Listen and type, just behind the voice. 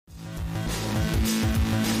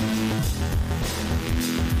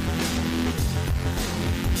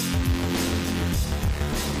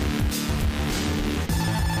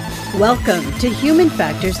Welcome to Human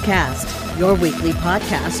Factors Cast, your weekly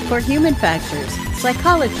podcast for human factors,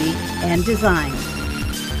 psychology, and design.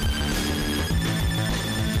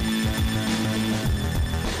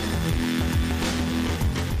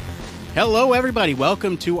 Hello, everybody.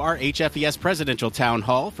 Welcome to our HFES Presidential Town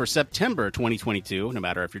Hall for September 2022. No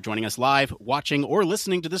matter if you're joining us live, watching, or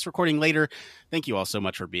listening to this recording later, thank you all so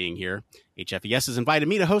much for being here. HFES has invited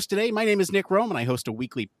me to host today. My name is Nick Rome, and I host a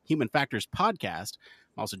weekly Human Factors podcast.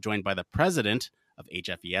 I'm also joined by the president of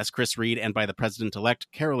HFES, Chris Reed, and by the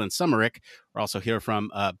president-elect, Carolyn Summerick. We're also here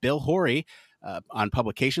from Bill Horry on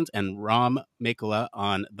publications and Ram Mekala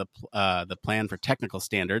on the plan for technical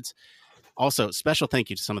standards. Also, special thank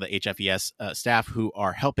you to some of the HFES staff who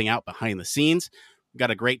are helping out behind the scenes. We've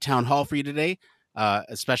got a great town hall for you today,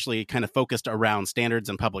 especially kind of focused around standards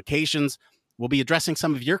and publications. We'll be addressing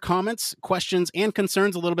some of your comments, questions, and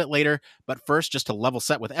concerns a little bit later. But first, just to level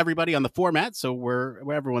set with everybody on the format, so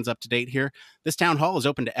everyone's up to date here. This town hall is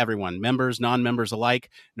open to everyone, members, non-members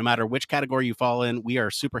alike. No matter which category you fall in, we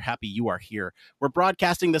are super happy you are here. We're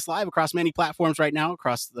broadcasting this live across many platforms right now,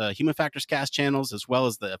 across the Human Factors Cast channels, as well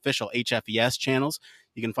as the official HFES channels.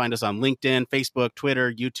 You can find us on LinkedIn, Facebook,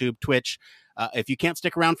 Twitter, YouTube, Twitch. If you can't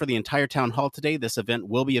stick around for the entire town hall today, this event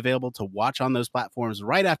will be available to watch on those platforms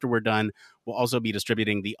right after we're done. We'll also be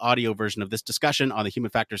distributing the audio version of this discussion on the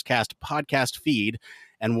Human Factors Cast podcast feed.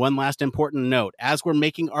 And one last important note, as we're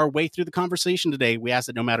making our way through the conversation today, we ask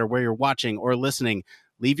that no matter where you're watching or listening,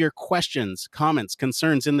 leave your questions, comments,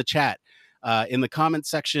 concerns in the chat, in the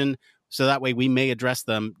comments section, so that way we may address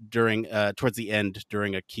them during towards the end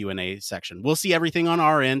during a Q&A section. We'll see everything on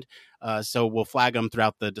our end, so we'll flag them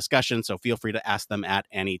throughout the discussion, so feel free to ask them at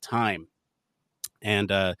any time. And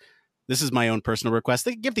this is my own personal request.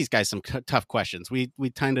 They give these guys some tough questions. We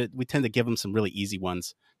tend to give them some really easy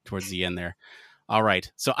ones towards the end there. All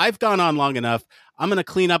right, so I've gone on long enough. I'm going to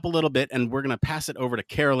clean up a little bit, and we're going to pass it over to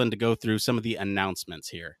Carolyn to go through some of the announcements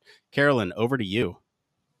here. Carolyn, over to you.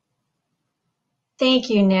 Thank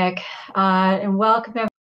you, Nick, and welcome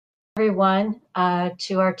everyone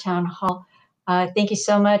to our town hall. Thank you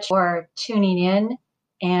so much for tuning in,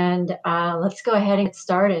 and let's go ahead and get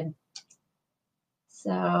started.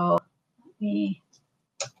 So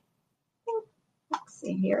let's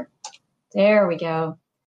see here. There we go.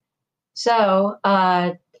 So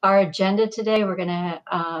our agenda today, we're going to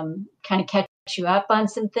kind of catch you up on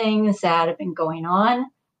some things that have been going on.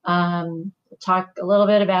 Talk a little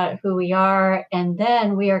bit about who we are, and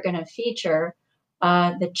then we are going to feature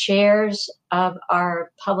the chairs of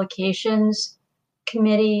our publications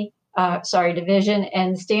committee, division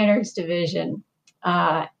and standards division.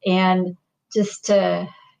 And just to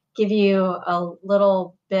give you a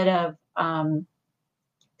little bit of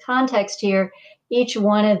context here, each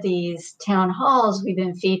one of these town halls, we've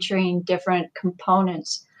been featuring different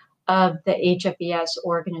components of the HFES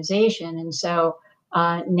organization. And so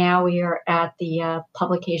now we are at the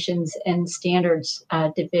publications and standards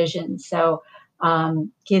division. So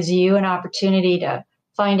gives you an opportunity to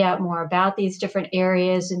find out more about these different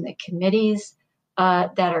areas and the committees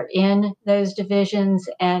that are in those divisions,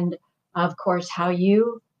 and of course how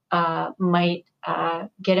you might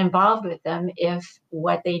get involved with them if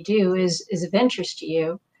what they do is of interest to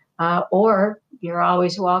you, or you're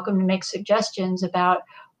always welcome to make suggestions about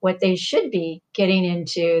what they should be getting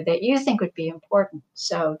into that you think would be important.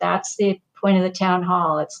 So that's the point of the town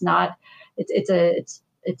hall. It's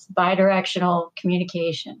bi-directional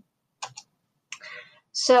communication.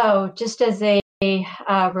 So just as a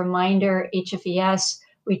reminder, HFES,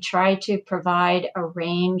 we try to provide a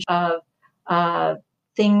range of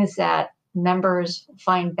things that members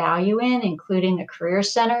find value in, including the Career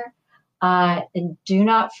Center. And do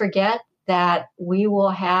not forget that we will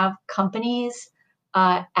have companies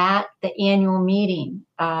at the annual meeting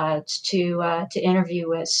to interview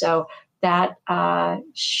with. So that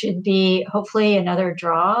should be hopefully another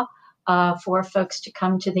draw for folks to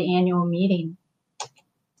come to the annual meeting.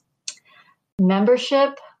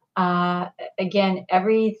 Membership, again,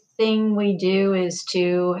 everything we do is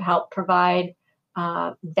to help provide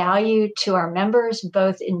value to our members,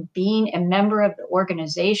 both in being a member of the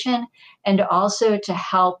organization and also to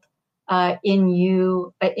help in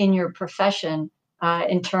your profession.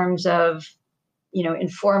 In terms of,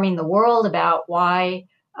 informing the world about why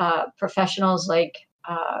professionals like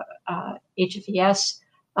HFES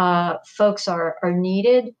folks are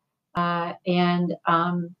needed, and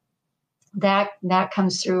that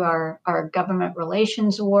comes through our government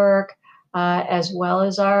relations work, as well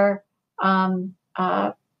as our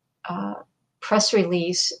press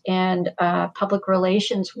release and public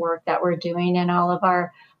relations work that we're doing, and all of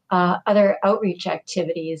our other outreach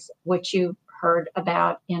activities, which you heard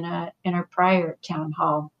about in a prior town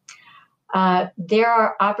hall. There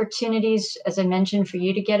are opportunities, as I mentioned, for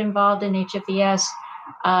you to get involved in HFES.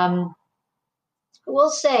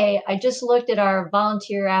 We'll say I just looked at our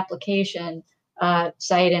volunteer application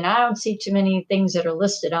site, and I don't see too many things that are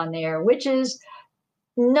listed on there, which is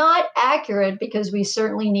not accurate because we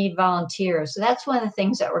certainly need volunteers. So that's one of the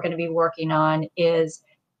things that we're going to be working on, is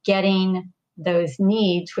getting those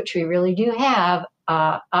needs, which we really do have,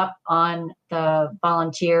 up on the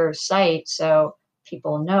volunteer site so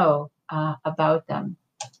people know about them.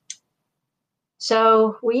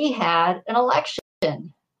 So we had an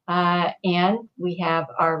election, and we have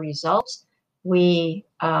our results. We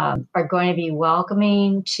are going to be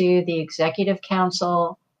welcoming to the Executive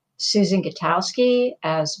Council Susan Gutowski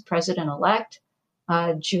as president-elect.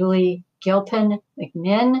 Julie Gilpin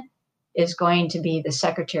McMinn is going to be the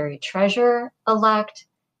secretary-treasurer-elect,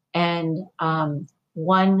 and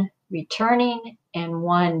one returning and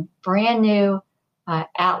one brand new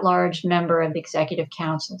at-large member of the Executive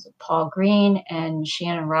Council, Paul Green and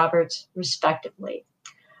Shannon Roberts, respectively.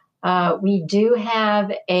 We do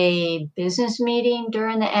have a business meeting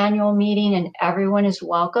during the annual meeting, and everyone is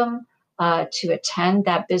welcome to attend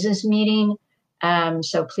that business meeting.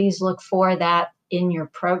 So please look for that in your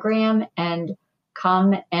program and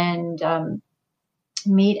come and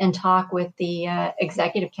meet and talk with the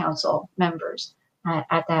Executive Council members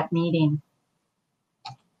at that meeting.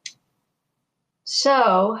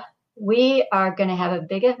 So we are going to have a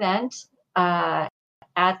big event at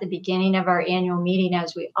the beginning of our annual meeting,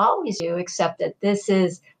 as we always do, except that this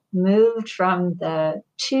is moved from the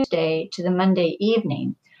Tuesday to the Monday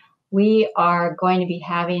evening. We are going to be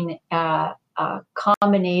having a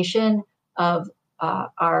combination of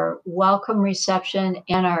our welcome reception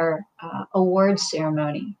and our awards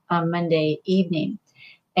ceremony on Monday evening.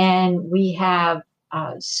 And we have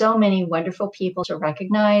so many wonderful people to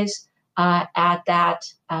recognize at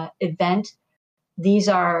that event. These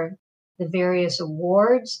are the various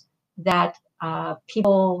awards that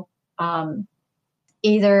people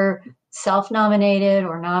either self-nominated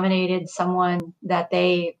or nominated someone that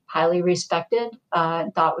they highly respected,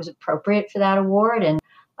 thought was appropriate for that award.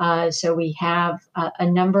 And so we have a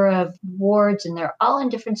number of awards, and they're all in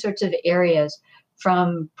different sorts of areas,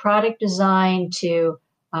 from product design to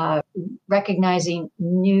recognizing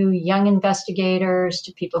new young investigators,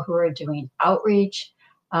 to people who are doing outreach,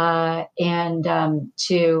 and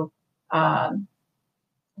to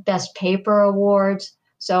best paper awards.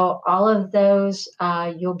 So all of those,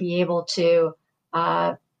 you'll be able to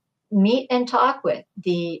meet and talk with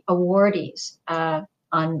the awardees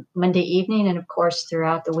on Monday evening, and of course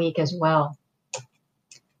throughout the week as well.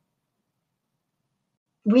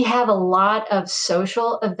 We have a lot of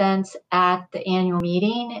social events at the annual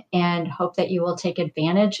meeting, and hope that you will take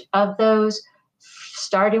advantage of those,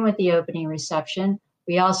 starting with the opening reception.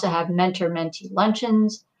 We also have mentor-mentee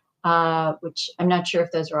luncheons, which I'm not sure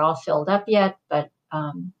if those are all filled up yet, but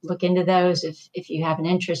look into those if you have an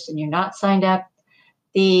interest and you're not signed up.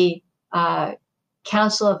 The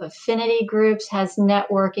Council of Affinity Groups has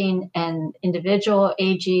networking, and individual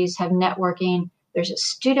AGs have networking. There's a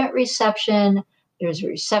student reception. There's a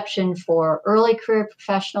reception for early career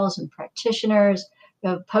professionals and practitioners. We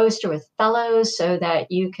have a poster with fellows so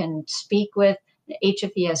that you can speak with the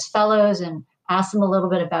HFES fellows and ask them a little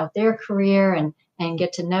bit about their career and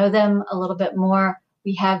get to know them a little bit more.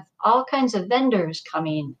 We have all kinds of vendors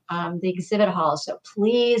coming, the exhibit hall. So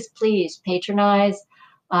please, please patronize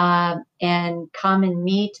and come and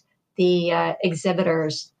meet the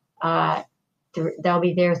exhibitors. They'll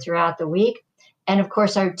be there throughout the week. And of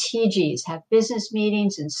course, our TGs have business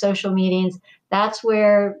meetings and social meetings. That's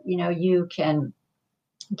where, you can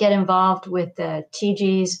get involved with the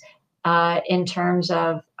TGs in terms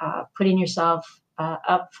of putting yourself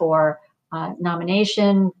up for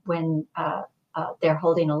nomination when they're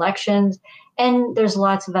holding elections. And there's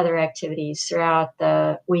lots of other activities throughout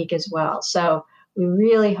the week as well. So we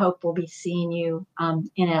really hope we'll be seeing you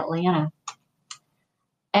in Atlanta.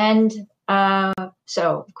 And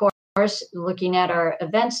so, of course, looking at our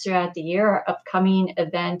events throughout the year, our upcoming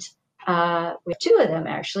event, we have two of them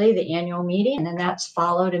actually, the annual meeting, and then that's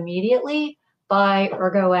followed immediately by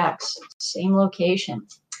ErgoX, same location.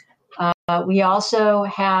 We also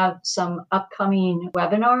have some upcoming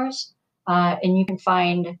webinars, and you can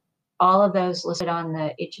find all of those listed on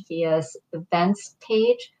the HFES events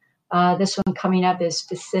page. This one coming up is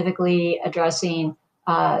specifically addressing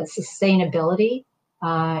sustainability,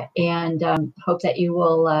 and hope that you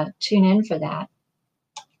will tune in for that.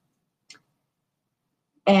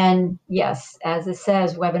 And yes, as it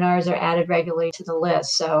says, webinars are added regularly to the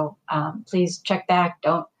list. So please check back.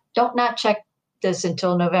 Don't not check this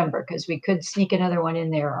until November because we could sneak another one in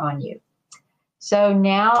there on you. So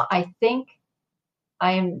now I think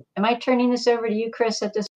am I turning this over to you, Chris,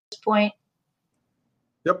 at this point?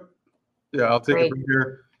 Yep. Yeah, I'll take it from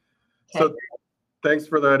here. Okay. So thanks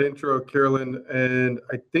for that intro, Carolyn. And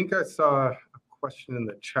I think I saw a question in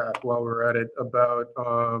the chat while we're at it about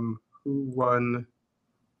who won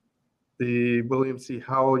the William C.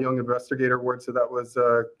 Howell Young Investigator Award. So that was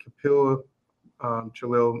Kapil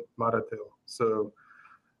Jalil Madatil. So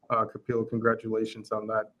Kapil, congratulations on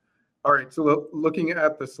that. All right, so looking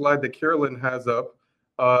at the slide that Carolyn has up,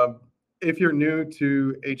 if you're new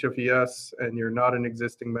to HFES and you're not an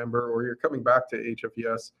existing member or you're coming back to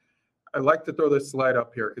HFES, I like to throw this slide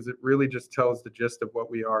up here because it really just tells the gist of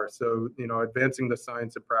what we are. So, advancing the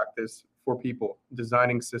science of practice for people,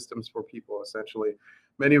 designing systems for people, essentially.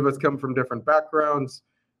 Many of us come from different backgrounds.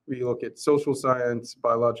 We look at social science,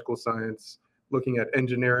 biological science, looking at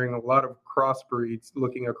engineering, a lot of crossbreeds,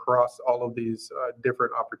 looking across all of these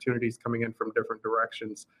different opportunities coming in from different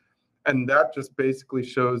directions. And that just basically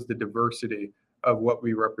shows the diversity of what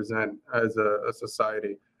we represent as a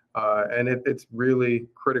society. And it's really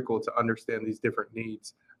critical to understand these different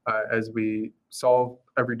needs as we solve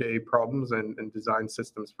everyday problems and design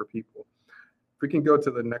systems for people. If we can go to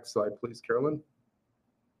the next slide, please, Carolyn.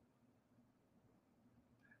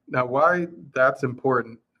 Now, why that's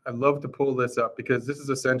important, I'd love to pull this up because this is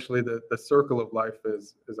essentially the circle of life,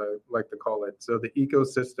 as I like to call it. So the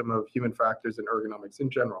ecosystem of human factors and ergonomics in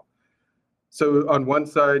general. So on one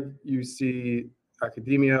side, you see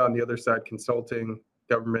academia, on the other side, consulting,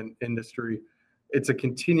 government, industry. It's a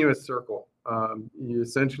continuous circle. You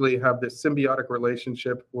essentially have this symbiotic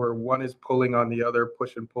relationship where one is pulling on the other,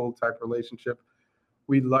 push and pull type relationship.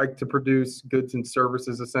 We like to produce goods and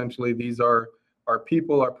services, essentially. These are our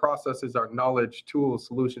people, our processes, our knowledge, tools,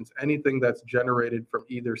 solutions, anything that's generated from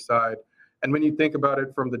either side. And when you think about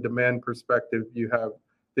it from the demand perspective, you have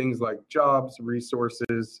things like jobs,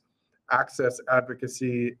 resources, access,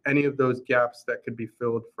 advocacy, any of those gaps that could be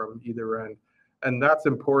filled from either end. And that's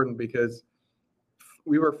important because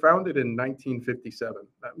we were founded in 1957.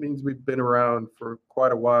 That means we've been around for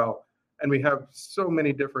quite a while. And we have so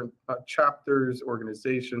many different chapters,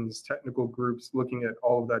 organizations, technical groups looking at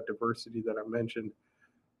all of that diversity that I mentioned.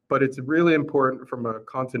 But it's really important from a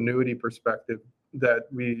continuity perspective that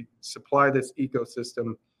we supply this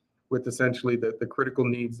ecosystem with essentially the critical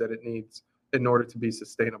needs that it needs in order to be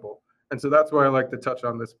sustainable. And so that's why I like to touch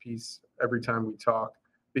on this piece every time we talk,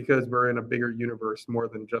 because we're in a bigger universe more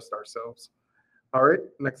than just ourselves. All right,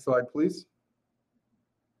 next slide, please.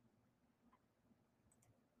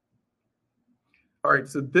 All right,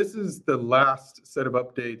 so this is the last set of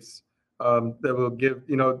updates that will give,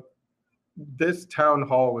 this town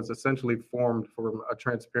hall was essentially formed from a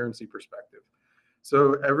transparency perspective.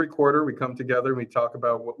 So every quarter we come together and we talk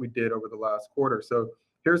about what we did over the last quarter. So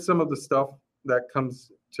here's some of the stuff that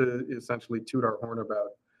comes to essentially toot our horn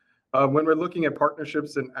about. When we're looking at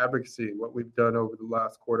partnerships and advocacy, what we've done over the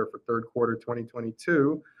last quarter for third quarter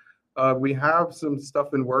 2022, we have some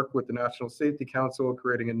stuff in work with the National Safety Council,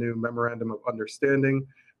 creating a new memorandum of understanding.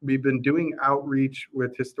 We've been doing outreach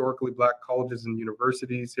with historically Black colleges and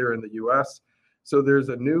universities here in the US. So there's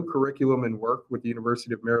a new curriculum in work with the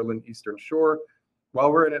University of Maryland Eastern Shore.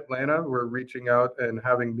 While we're in Atlanta, we're reaching out and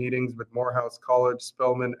having meetings with Morehouse College,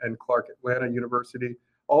 Spelman, and Clark Atlanta University.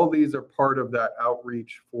 All these are part of that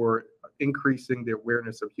outreach for increasing the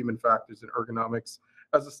awareness of human factors and ergonomics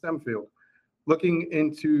as a STEM field. Looking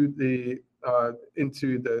into the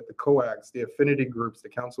COAGs, the affinity groups, the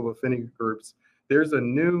Council of Affinity Groups, there's a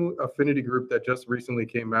new affinity group that just recently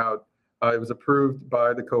came out. It was approved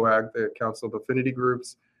by the COAG, the Council of Affinity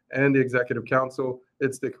Groups, and the Executive Council.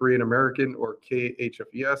 It's the Korean American, or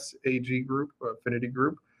KHFES AG group, affinity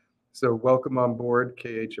group. So welcome on board,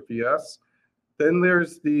 KHFES. Then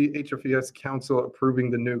there's the HFES Council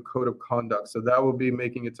approving the new Code of Conduct. So that will be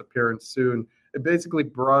making its appearance soon. It basically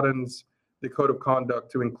broadens the Code of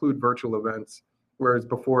Conduct to include virtual events, whereas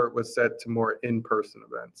before it was set to more in-person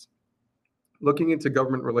events. Looking into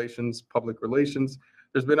government relations, public relations,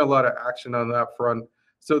 there's been a lot of action on that front.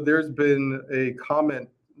 So there's been a comment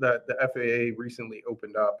that the FAA recently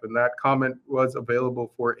opened up, and that comment was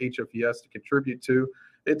available for HFES to contribute to.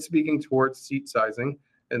 It's speaking towards seat sizing,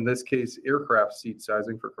 in this case, aircraft seat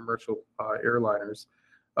sizing for commercial airliners.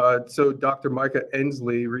 So Dr. Micah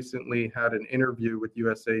Ensley recently had an interview with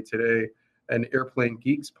USA Today and Airplane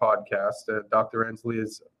Geeks podcast. Dr. Ensley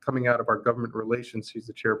is coming out of our government relations. She's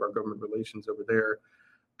the chair of our government relations over there.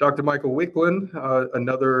 Dr. Michael Wicklund,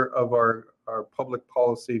 another of our public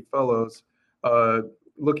policy fellows,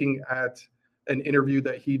 looking at an interview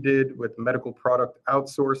that he did with medical product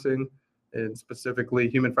outsourcing. and specifically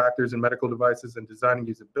human factors in medical devices and designing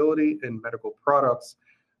usability in medical products.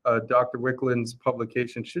 Dr. Wickland's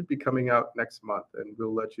publication should be coming out next month, and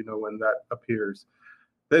we'll let you know when that appears.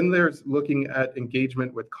 Then there's looking at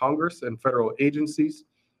engagement with Congress and federal agencies.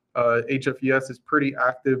 HFES is pretty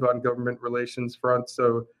active on government relations front,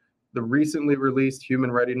 so the recently released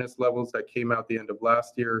human readiness levels that came out the end of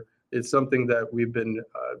last year is something that we've been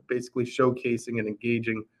basically showcasing and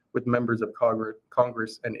engaging with members of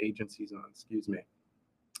Congress and agencies on,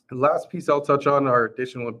 The last piece I'll touch on are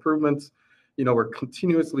additional improvements. We're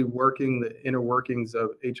continuously working the inner workings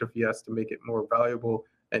of HFES to make it more valuable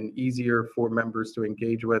and easier for members to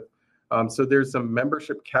engage with. So there's some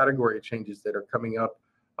membership category changes that are coming up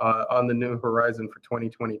on the new horizon for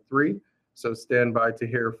 2023. So stand by to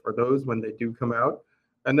hear for those when they do come out.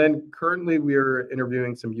 And then currently we are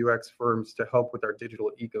interviewing some UX firms to help with our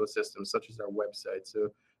digital ecosystem, such as our website. So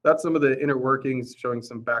that's some of the inner workings, showing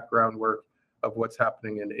some background work of what's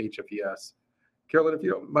happening in HFES. Carolyn, if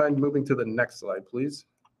you don't mind moving to the next slide, please.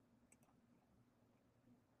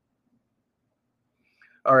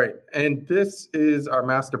 All right, and this is our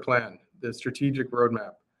master plan, the strategic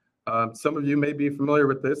roadmap. Some of you may be familiar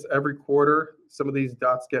with this. Every quarter, some of these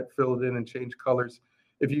dots get filled in and change colors.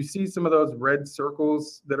 If you see some of those red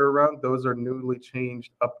circles that are around, those are newly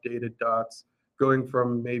changed, updated dots, going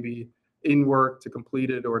from maybe in work to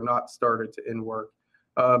completed or not started to in work.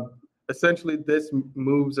 Essentially, this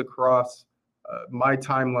moves across my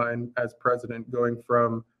timeline as president, going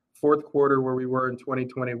from fourth quarter where we were in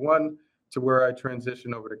 2021 to where I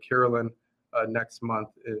transition over to Carolyn next month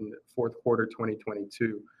in fourth quarter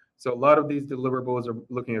 2022. So a lot of these deliverables are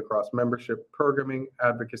looking across membership, programming,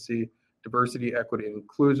 advocacy, diversity, equity, and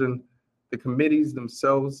inclusion, the committees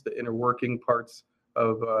themselves, the inner working parts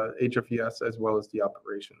of HFES, as well as the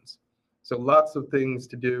operations. So lots of things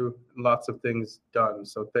to do, lots of things done.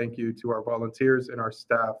 So thank you to our volunteers and our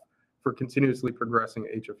staff for continuously progressing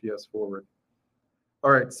HFES forward.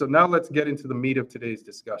 All right, so now let's get into the meat of today's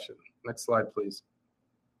discussion. Next slide, please.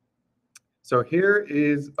 So here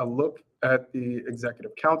is a look at the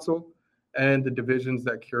Executive Council and the divisions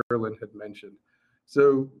that Carolyn had mentioned.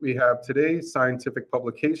 So we have today scientific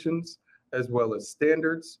publications as well as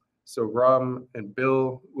standards. So Ram and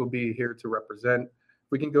Bill will be here to represent.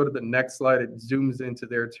 We can go to the next slide. It zooms into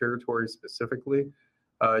their territory specifically.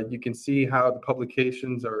 You can see how the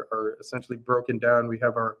publications are essentially broken down. We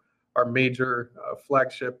have our major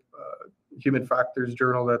flagship human factors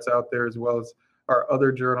journal that's out there, as well as our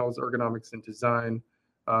other journals, Ergonomics and Design,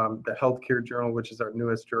 the Healthcare Journal, which is our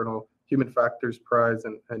newest journal, Human Factors Prize,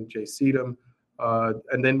 and JCEDM.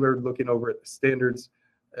 And then we're looking over at the standards.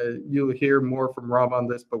 You'll hear more from Ram on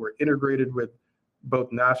this, but we're integrated with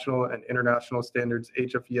both national and international standards.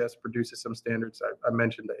 HFES produces some standards. I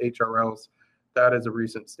mentioned the HRLs. That is a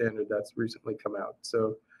recent standard that's recently come out.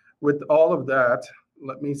 So with all of that,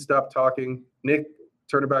 let me stop talking. Nick,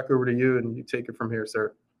 turn it back over to you, and you take it from here,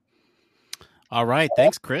 sir. All right.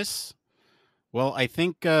 Thanks, Chris. Well, I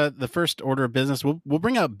think the first order of business, we'll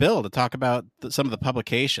bring out Bill to talk about some of the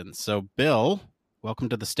publications. So, Bill, welcome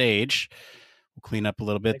to the stage. We'll clean up a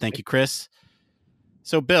little bit. Thank you, Chris.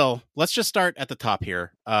 So, Bill, let's just start at the top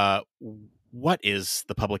here. What is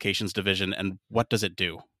the publications division, and what does it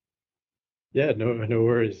do? Yeah, no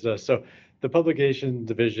worries. So the publication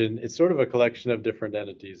division, it's sort of a collection of different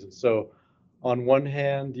entities. And so on one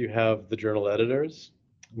hand, you have the journal editors,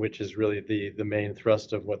 which is really the main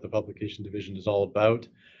thrust of what the publication division is all about.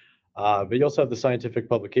 But you also have the Scientific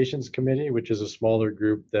Publications Committee, which is a smaller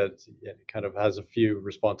group that kind of has a few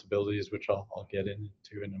responsibilities, which I'll get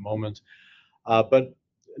into in a moment. But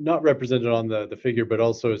not represented on the figure, but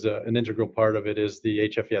also as an integral part of it is the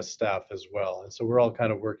HFES staff as well. And so we're all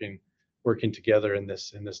kind of working together in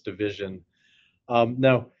this division.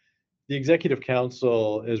 Now, the Executive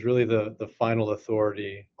Council is really the final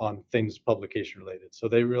authority on things publication related. So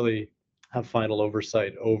they really have final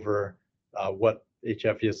oversight over what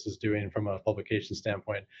HFES is doing from a publication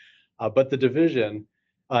standpoint. But the division,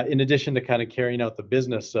 in addition to kind of carrying out the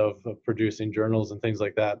business of producing journals and things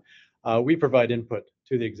like that, we provide input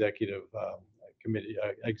to the Executive Committee,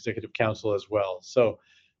 Executive Council as well. So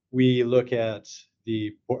we look at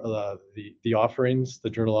the offerings, the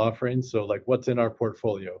journal offerings. So like what's in our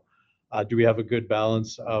portfolio? Do we have a good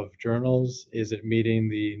balance of journals? Is it meeting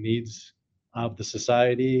the needs of the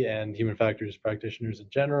society and human factors practitioners in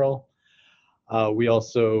general? We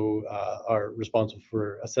also are responsible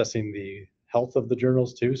for assessing the health of the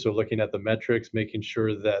journals too. So looking at the metrics, making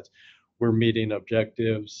sure that we're meeting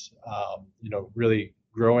objectives, really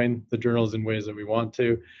growing the journals in ways that we want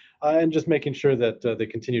to, and just making sure that they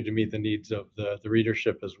continue to meet the needs of the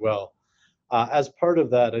readership as well. As part of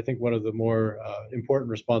that, I think one of the more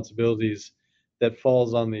important responsibilities that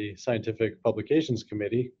falls on the Scientific Publications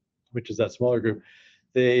Committee, which is that smaller group,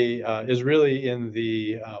 they is really in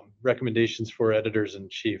the recommendations for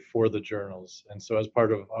editors-in-chief for the journals. And so as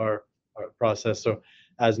part of our process, so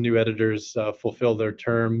as new editors fulfill their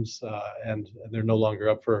terms and they're no longer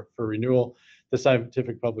up for renewal, the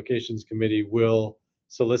Scientific Publications Committee will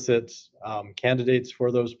solicit candidates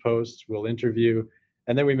for those posts, will interview,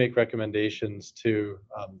 and then we make recommendations to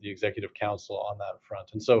the Executive Council on that front.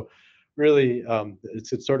 And so really,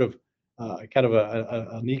 it's sort of kind of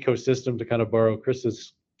an ecosystem, to kind of borrow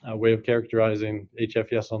Chris's way of characterizing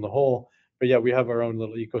HFES on the whole. But yeah, we have our own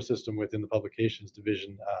little ecosystem within the publications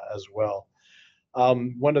division as well.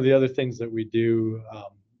 One of the other things that we do,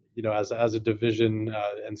 as a division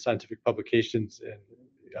and scientific publications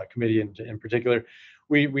committee in particular,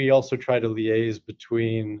 we also try to liaise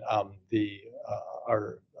between the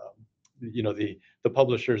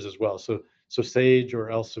publishers as well. So SAGE or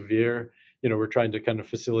Elsevier, we're trying to kind of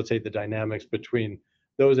facilitate the dynamics between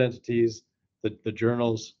those entities, the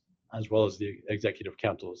journals, as well as the Executive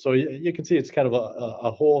Council. So you can see it's kind of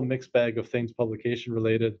a whole mixed bag of things publication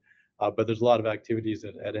related, but there's a lot of activities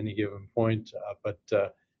at any given point.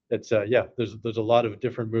 There's a lot of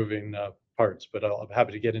different moving parts, but I'm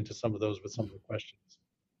happy to get into some of those with some of the questions.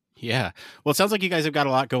 Yeah. Well, it sounds like you guys have got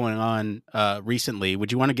a lot going on recently.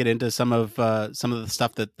 Would you want to get into some of the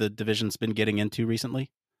stuff that the division's been getting into recently?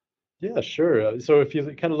 Yeah, sure. So if you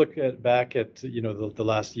kind of look back at the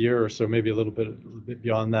last year or so, maybe a little bit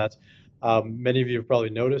beyond that, many of you have probably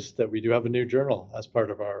noticed that we do have a new journal as part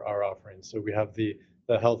of our offerings. So we have the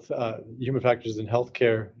Health Human Factors in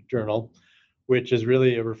Healthcare Journal, which is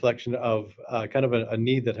really a reflection of kind of a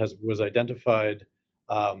need that was identified,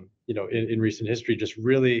 in recent history, just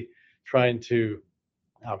really trying to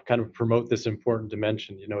kind of promote this important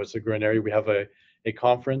dimension. It's a growing area. We have a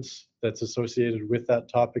conference that's associated with that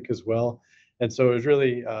topic as well. And so it was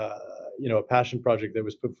really, a passion project that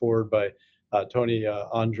was put forward by Tony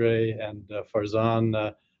Andre and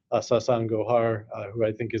Farzan Sasan Gohar, who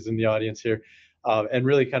I think is in the audience here, and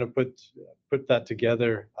really kind of put that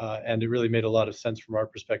together. And it really made a lot of sense from our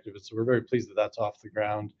perspective. And so we're very pleased that that's off the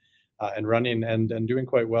ground and running and doing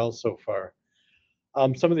quite well so far.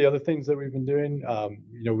 Some of the other things that we've been doing,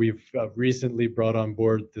 we've recently brought on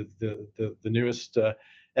board the newest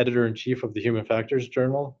editor-in-chief of the Human Factors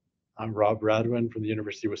Journal. I'm Rob Radwin from the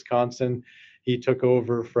University of Wisconsin. He took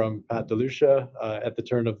over from Pat DeLucia at the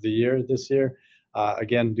turn of the year this year.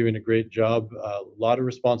 Again, doing a great job. A lot of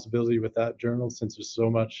responsibility with that journal since there's so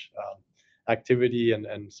much activity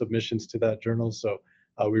and submissions to that journal. So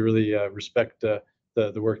we really respect the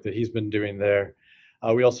work that he's been doing there.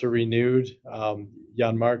 We also renewed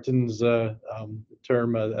Jan Martin's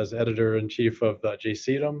term as editor-in-chief of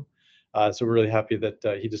JCEDM. So we're really happy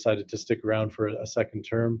that he decided to stick around for a second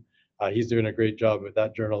term. He's doing a great job with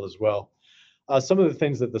that journal as well. Some of the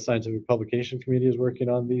things that the Scientific Publication Committee is working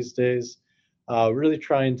on these days, really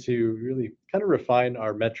trying to really kind of refine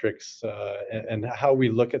our metrics and how we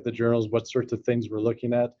look at the journals, what sorts of things we're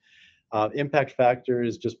looking at. Impact factor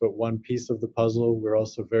is just but one piece of the puzzle. We're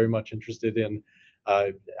also very much interested in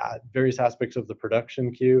various aspects of the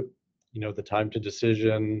production queue, the time to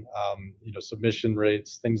decision, submission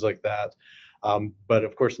rates, things like that. But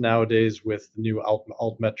of course, nowadays with new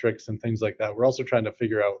alt metrics and things like that, we're also trying to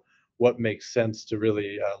figure out what makes sense to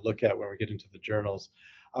really look at when we get into the journals.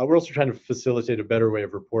 We're also trying to facilitate a better way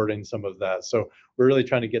of reporting some of that. So we're really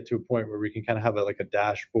trying to get to a point where we can kind of have a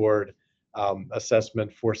dashboard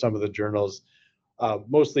assessment for some of the journals,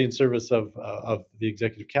 mostly in service of the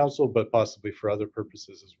Executive Council, but possibly for other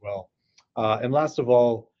purposes as well. And last of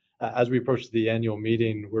all, as we approach the annual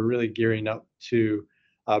meeting, we're really gearing up to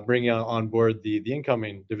bring on board the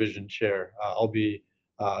incoming division chair. I'll be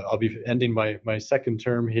ending my second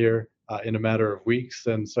term here in a matter of weeks,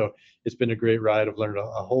 and so it's been a great ride. I've learned a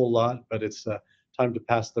whole lot, but it's time to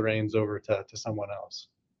pass the reins over to someone else.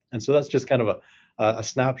 And so that's just kind of a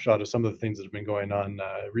snapshot of some of the things that have been going on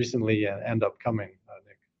recently and upcoming,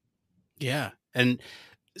 Nick. Yeah. And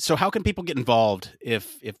so how can people get involved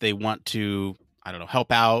if they want to,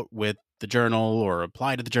 help out with the journal or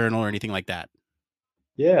apply to the journal or anything like that?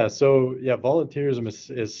 Yeah, so volunteerism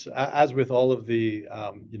is as with all of the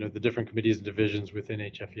the different committees and divisions within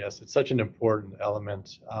HFES, it's such an important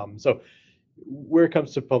element. So where it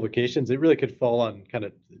comes to publications, it really could fall on kind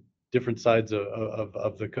of different sides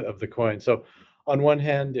of the coin. So on one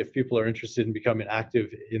hand, if people are interested in becoming active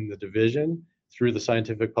in the division through the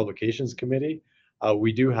Scientific Publications Committee,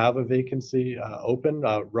 we do have a vacancy open.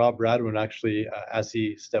 Rob Radwin actually, as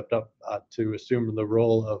he stepped up to assume the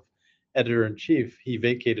role of editor-in-chief, he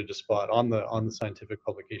vacated a spot on the Scientific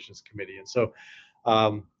Publications Committee. And so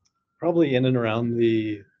probably in and around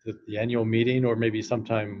the annual meeting, or maybe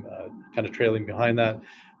sometime kind of trailing behind that,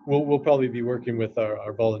 we'll probably be working with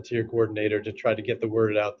our volunteer coordinator to try to get the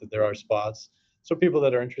word out that there are spots. So people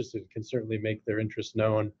that are interested can certainly make their interest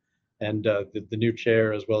known. And the new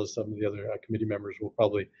chair, as well as some of the other committee members, will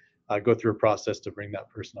probably go through a process to bring that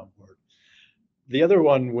person on board. The other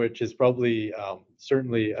one, which is probably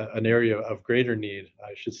certainly an area of greater need,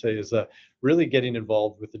 I should say, is really getting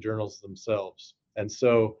involved with the journals themselves. And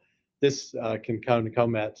so this can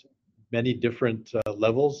come at many different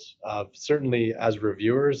levels. Certainly as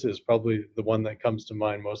reviewers is probably the one that comes to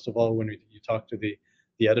mind most of all when you talk to the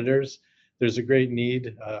editors. There's a great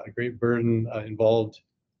need, a great burden involved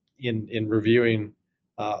in reviewing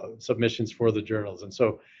submissions for the journals. And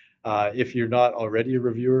so if you're not already a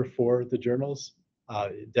reviewer for the journals,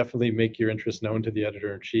 definitely make your interest known to the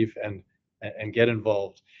editor-in-chief and get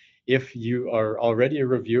involved. If you are already a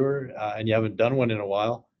reviewer and you haven't done one in a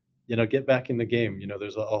while, get back in the game.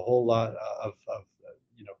 There's a whole lot of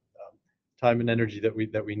time and energy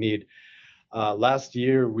that we need. Last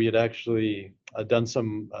year, we had actually done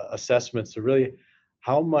some assessments of really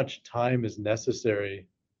how much time is necessary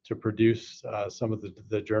to produce some of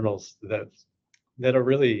the journals that are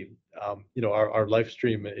really our life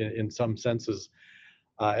stream in some senses.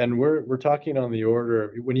 And we're talking on the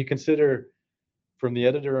order, when you consider from the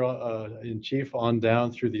editor-in-chief on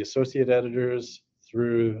down through the associate editors,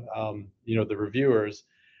 through the reviewers,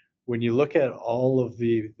 when you look at all of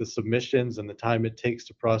the submissions and the time it takes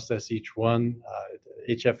to process each one,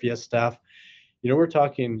 HFES staff, we're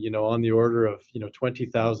talking on the order of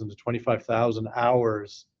 20,000 to 25,000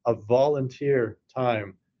 hours of volunteer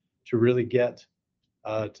time to really get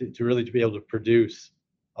to be able to produce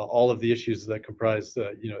all of the issues that comprise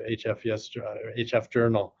the HFES HF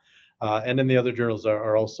journal, and then the other journals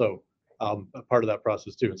are also a part of that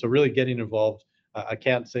process too. And so really getting involved, I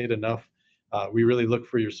can't say it enough. We really look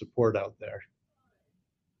for your support out there.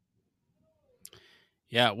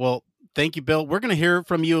 Yeah, well, thank you, Bill. We're going to hear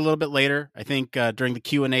from you a little bit later. I think during the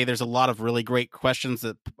Q&A, there's a lot of really great questions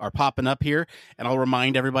that are popping up here. And I'll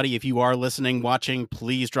remind everybody, if you are listening, watching,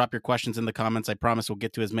 please drop your questions in the comments. I promise we'll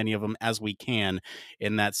get to as many of them as we can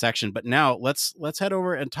in that section. But now let's head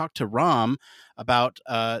over and talk to Ram about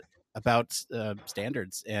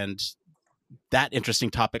standards and that interesting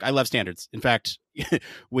topic. I love standards. In fact,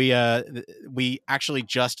 we actually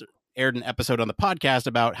just aired an episode on the podcast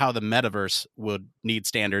about how the metaverse would need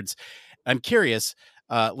standards. I'm curious.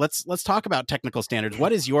 Let's talk about technical standards.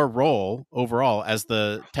 What is your role overall as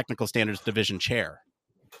the Technical Standards Division chair?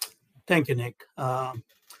 Thank you, Nick. I'm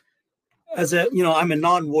a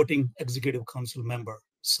non-voting executive council member,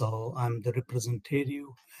 so I'm the representative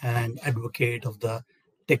and advocate of the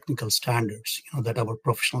technical standards, that our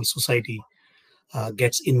professional society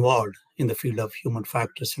gets involved in the field of human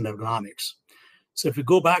factors and ergonomics. So if we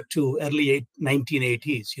go back to early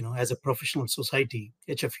 1980s, as a professional society,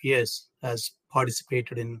 HFES has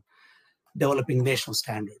participated in developing national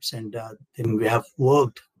standards, and then we have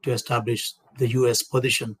worked to establish the U.S.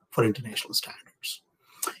 position for international standards.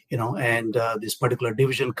 And this particular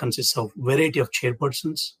division consists of a variety of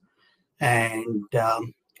chairpersons, and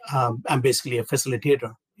I'm basically a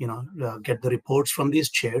facilitator. Get the reports from these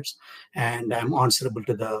chairs, and I'm answerable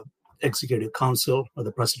to the Executive Council or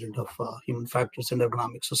the President of Human Factors and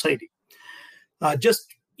Ergonomics Society. I'm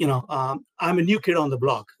a new kid on the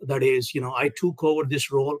block. That is, I took over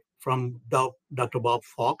this role from Dr. Bob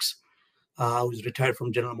Fox, who's retired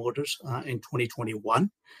from General Motors in 2021.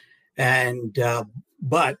 And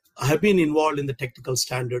but I have been involved in the technical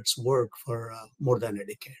standards work for more than a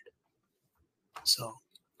decade. So.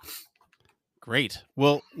 Great.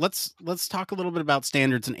 Well, let's talk a little bit about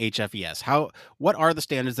standards in HFES. What are the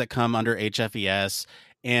standards that come under HFES,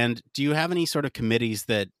 and do you have any sort of committees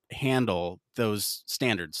that handle those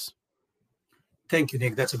standards? Thank you,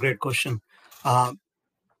 Nick. That's a great question.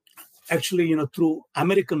 Actually, through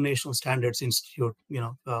American National Standards Institute,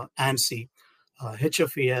 ANSI,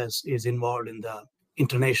 HFES is involved in the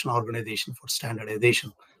International Organization for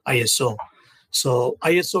Standardization, ISO. So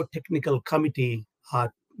ISO Technical Committee,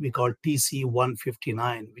 we call TC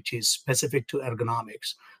 159, which is specific to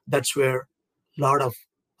ergonomics. That's where a lot of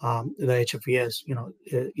the HFES,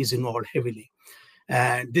 is involved heavily.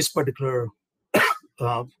 And this particular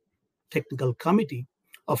technical committee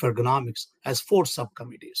of ergonomics has 4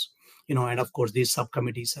 subcommittees, and of course, these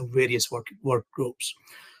subcommittees have various work groups.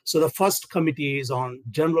 So the first committee is on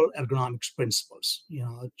general ergonomics principles.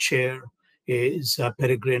 Chair is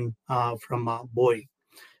Peregrine from Boeing.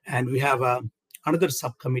 And we have another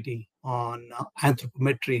subcommittee on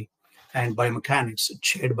anthropometry and biomechanics,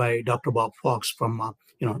 chaired by Dr. Bob Fox from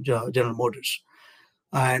General Motors.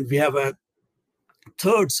 And we have a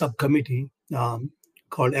third subcommittee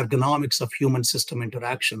called Ergonomics of Human System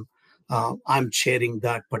Interaction. I'm chairing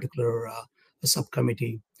that particular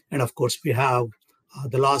subcommittee. And of course, we have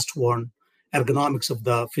the last one, Ergonomics of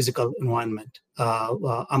the Physical Environment,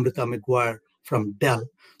 Amrita McGuire from Dell.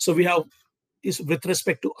 So we have, with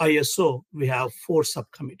respect to ISO, we have 4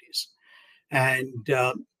 subcommittees. And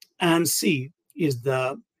ANSI is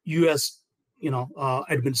the U.S.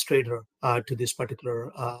 administrator to this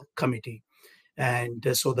particular committee. And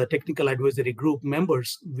so the technical advisory group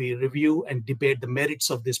members, we review and debate the merits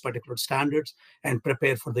of these particular standards and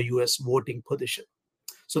prepare for the U.S. voting position.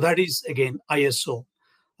 So that is, again, ISO.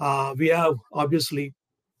 We have, obviously,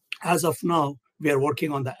 as of now, we are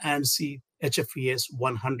working on the ANSI HFES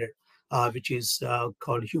 100, which is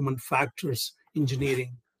called Human Factors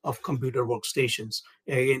Engineering of Computer Workstations,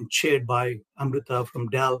 again, chaired by Amrita from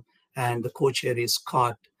Dell, and the co-chair is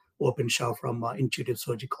Scott Openshaw from Intuitive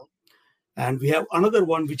Surgical. And we have another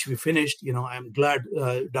one which we finished. I'm glad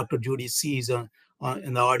Dr. Judy C is in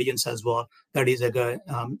the audience as well. That is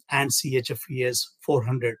ANSI HFES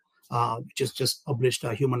 400, which is just published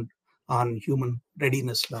human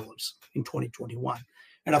readiness levels in 2021.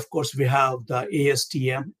 And of course, we have the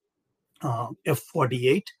ASTM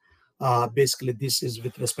F48. Basically, this is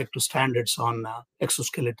with respect to standards on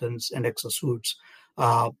exoskeletons and exosuits,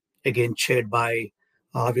 again, chaired by,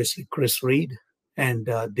 obviously, Chris Reed and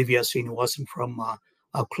Divya Srinivasan from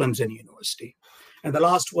Clemson University. And the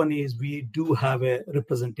last one is we do have a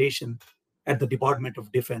representation at the Department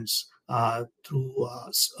of Defense through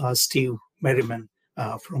Steve Merriman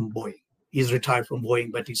from Boeing. He's retired from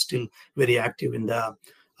Boeing, but he's still very active in the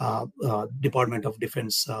Department of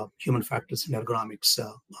Defense Human Factors and Ergonomics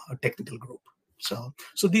technical group. So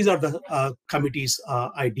these are the committees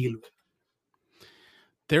I deal with.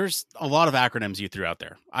 There's a lot of acronyms you threw out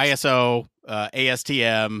there. ISO,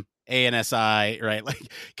 ASTM, ANSI, right? Like,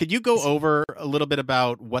 could you go over a little bit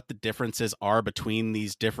about what the differences are between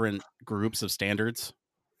these different groups of standards?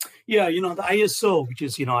 Yeah, the ISO, which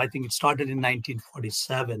is, I think it started in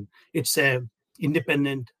 1947. It's a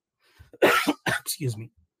independent,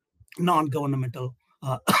 non-governmental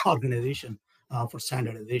organization for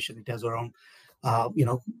standardization. It has around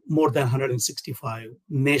more than 165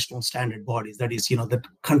 national standard bodies. That is, that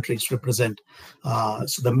countries represent.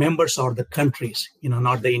 So the members are the countries,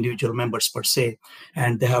 not the individual members per se.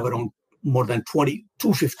 And they have around more than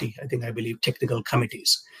 250, I believe, technical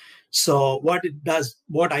committees. So what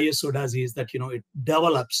ISO does is that, it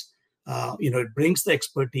develops, it brings the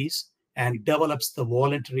expertise and develops the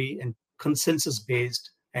voluntary and consensus-based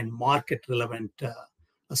and market-relevant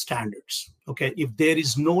standards. Okay, if there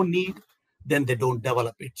is no need, then they don't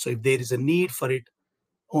develop it. So if there is a need for it,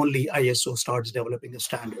 only ISO starts developing a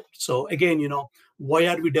standard. So again, why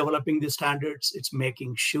are we developing these standards? It's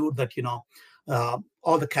making sure that,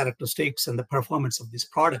 all the characteristics and the performance of these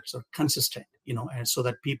products are consistent, and so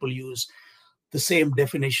that people use the same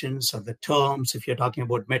definitions of the terms. If you're talking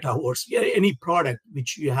about metaverse, any product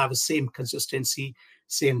which you have the same consistency,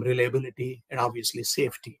 same reliability, and obviously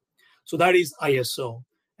safety. So that is ISO.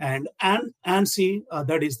 And ANSI,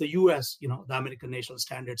 that is the US, the American National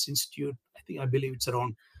Standards Institute. I believe it's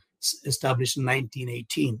established in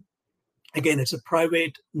 1918. Again, it's a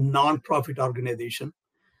private non-profit organization.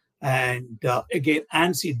 And again,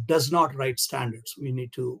 ANSI does not write standards. We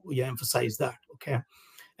need to emphasize that, okay?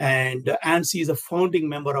 And ANSI is a founding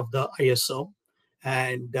member of the ISO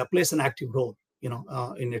and plays an active role,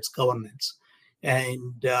 in its governance.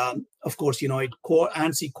 And of course,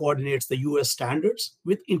 ANSI coordinates the US standards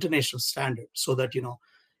with international standards so that,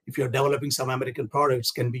 if you're developing some American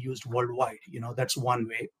products, can be used worldwide. That's one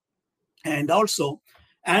way. And also,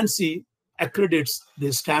 ANSI accredits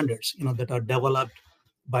these standards, that are developed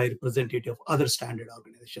by representative of other standard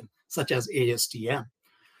organizations, such as ASTM.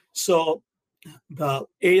 So the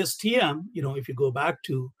ASTM, if you go back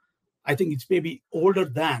to, I think it's maybe older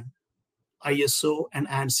than ISO and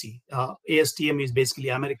ANSI. ASTM is basically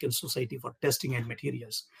American Society for Testing and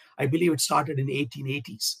Materials. I believe it started in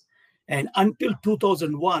 1880s. And until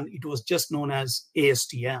 2001, it was just known as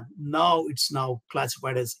ASTM. Now it's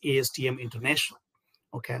classified as ASTM International.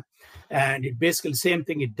 Okay. And it basically same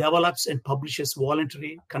thing. It develops and publishes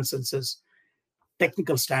voluntary consensus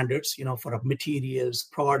technical standards, for materials,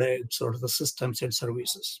 products, or the systems and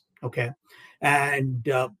services. Okay. And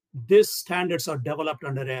these standards are developed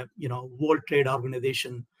under a, World Trade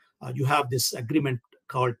Organization. You have this agreement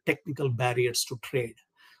called Technical Barriers to Trade.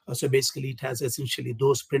 So basically, it has essentially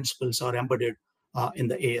those principles are embedded in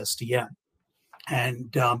the ASTM.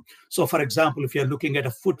 And so, for example, if you're looking at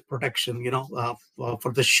a foot protection,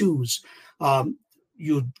 for the shoes,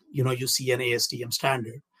 you see an ASTM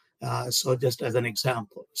standard. So just as an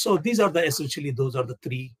example. So those are the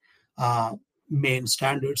three main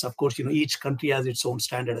standards. Of course, each country has its own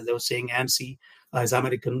standard. As I was saying, ANSI is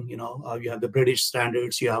American. You have the British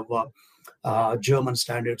standards, you have German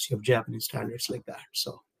standards, you have Japanese standards, like that.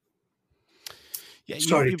 So. Yeah,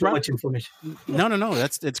 Sorry, too much information. No.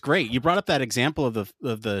 It's great. You brought up that example of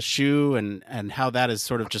the shoe and how that is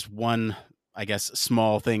sort of just one, I guess,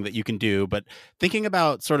 small thing that you can do. But thinking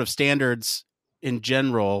about sort of standards in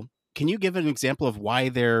general, can you give an example of why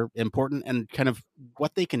they're important and kind of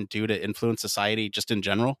what they can do to influence society just in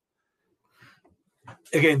general?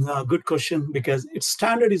 Again, good question, because its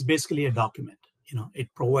standard is basically a document.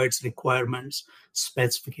 It provides requirements,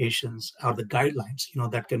 specifications, or the guidelines,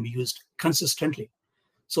 that can be used consistently,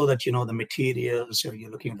 so that, the materials, or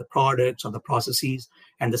you're looking at the products or the processes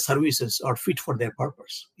and the services are fit for their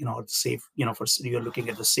purpose, safe, you're looking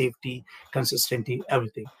at the safety, consistency,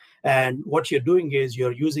 everything. And what you're doing is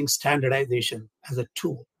you're using standardization as a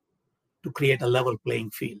tool to create a level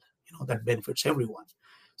playing field, that benefits everyone.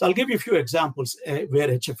 So I'll give you a few examples where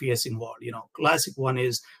HFES is involved. Classic one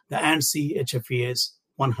is the ANSI HFES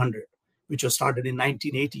 100, which was started in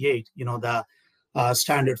 1988, the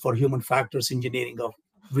standard for human factors engineering of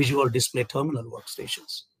visual display terminal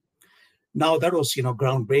workstations. Now that was,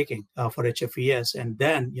 groundbreaking for HFES. And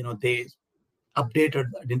then, they updated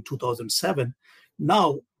in 2007.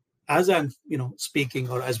 Now, as I'm, speaking,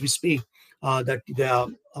 or as we speak, that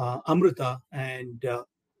the Amrita and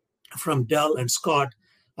from Dell and Scott,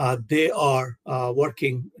 they are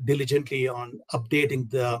working diligently on updating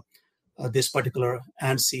this particular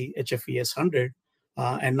ANSI HFES 100.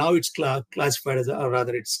 And now it's classified as,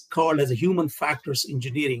 it's called as a human factors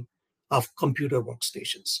engineering of computer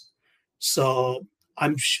workstations. So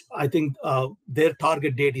I think their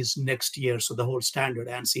target date is next year. So the whole standard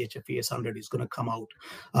ANSI HFES 100 is going to come out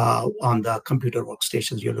on the computer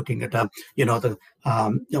workstations. You're looking at, the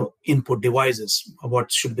input devices.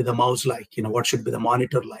 What should be the mouse like? What should be the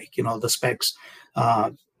monitor like? The specs.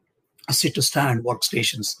 Sit to stand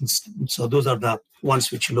workstations. So those are the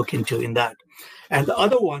ones which you look into in that. And the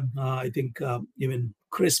other one, I think even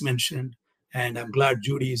Chris mentioned, and I'm glad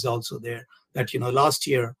Judy is also there, that, last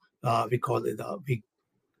year we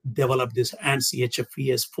developed this ANSI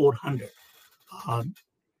HFES 400.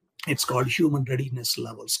 It's called Human Readiness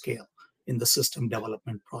Level Scale in the system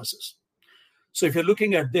development process. So if you're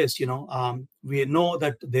looking at this, we know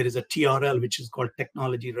that there is a TRL, which is called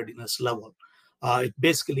Technology Readiness Level. It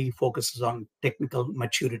basically focuses on technical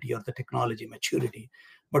maturity or the technology maturity.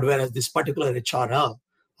 But whereas this particular HRL,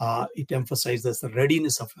 it emphasizes the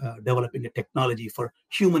readiness of developing a technology for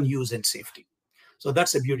human use and safety. So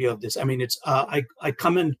that's the beauty of this. I mean, I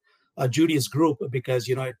commend Judy's group because,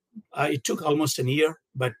 it took almost a year,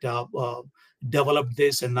 but developed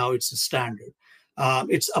this, and now it's a standard.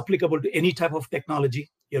 It's applicable to any type of technology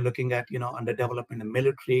you're looking at, under development in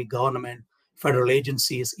military, government, federal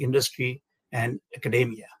agencies, industry, and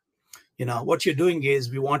academia. What you're doing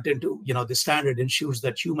is we wanted to, the standard ensures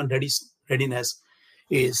that human readiness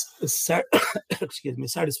is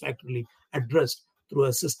satisfactorily addressed through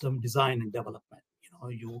a system design and development.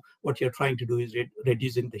 What you're trying to do is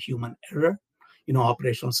reducing the human error,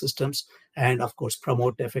 operational systems, and of course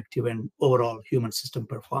promote effective and overall human system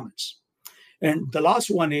performance. And the last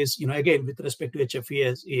one is, again, with respect to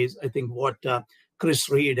HFES, is I think what Chris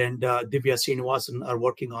Reed and Divya Srinivasan are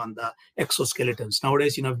working on, the exoskeletons.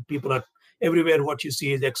 Nowadays, people are everywhere. What you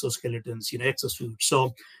see is exoskeletons, exosuits.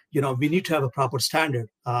 So, we need to have a proper standard,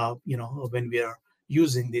 when we are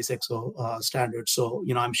using these exo standards. So,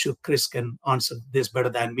 I'm sure Chris can answer this better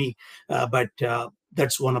than me, but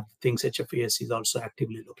that's one of the things HFES is also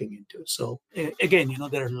actively looking into. So, again,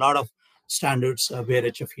 there are a lot of standards where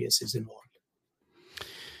HFES is involved.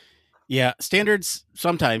 Yeah, standards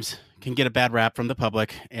sometimes can get a bad rap from the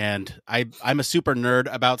public, and I'm a super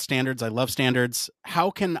nerd about standards. I love standards.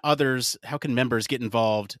 How can members get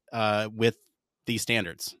involved with these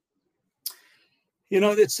standards?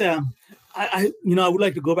 It's I would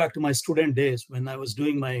like to go back to my student days when I was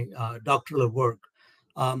doing my doctoral work.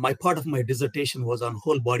 My part of my dissertation was on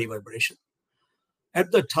whole body vibration.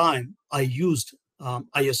 At the time, I used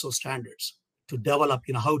ISO standards to develop,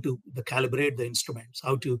 how to calibrate the instruments,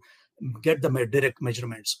 how to get the direct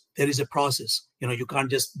measurements. There is a process. You can't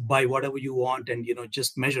just buy whatever you want and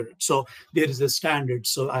just measure it. So there is a standard.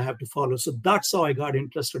 So I have to follow. So that's how I got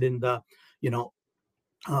interested in the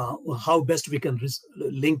how best we can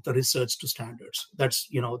link the research to standards. That's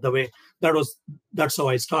the way that's how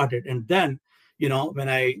I started. And then when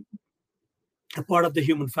I a part of the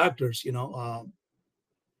human factors,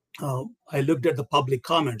 I looked at the public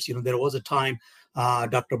comments. There was a time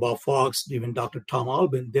Dr. Bob Fox, even Dr. Tom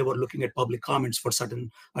Albin, they were looking at public comments for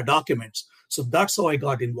certain documents. So that's how I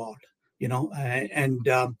got involved.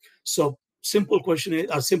 So simple question,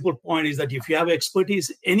 a simple point is that if you have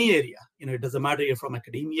expertise any area, it doesn't matter if you're from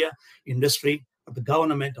academia, industry, or the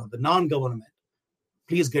government or the non-government,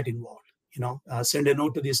 please get involved. Send a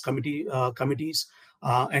note to these committees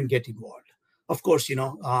and get involved. Of course,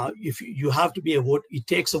 if you have to be a vote, it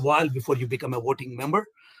takes a while before you become a voting member.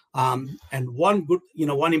 And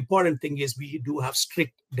one important thing is we do have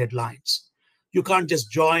strict deadlines. You can't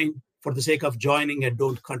just join for the sake of joining and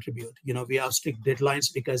don't contribute. We have strict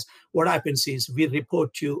deadlines because what happens is we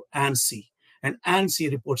report to ANSI and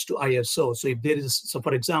ANSI reports to ISO. So if there is,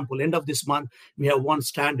 for example, end of this month, we have one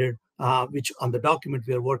standard, which on the document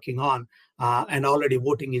we are working on, and already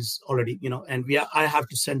voting is already, and I have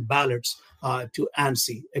to send ballots to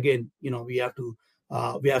ANSI. Again, we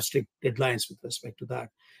have strict deadlines with respect to that.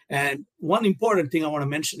 And one important thing I want to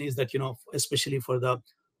mention is that, especially for the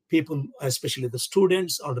people, especially the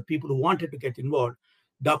students or the people who wanted to get involved,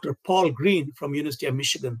 Dr. Paul Green from University of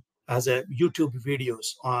Michigan has a YouTube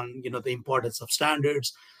videos on, the importance of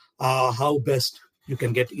standards, how best you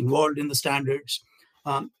can get involved in the standards.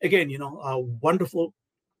 Again, a wonderful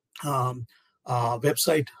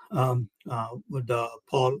website with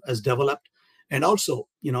Paul has developed. And also,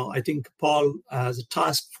 I think Paul has a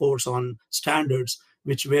task force on standards,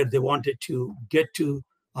 where they wanted to get to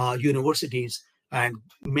universities and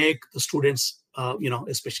make the students,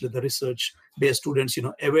 especially the research-based students,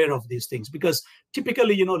 aware of these things. Because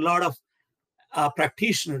typically, a lot of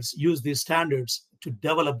practitioners use these standards to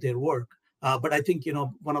develop their work. But I think,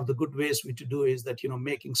 one of the good ways to do is that,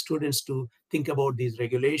 making students to think about these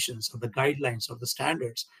regulations or the guidelines or the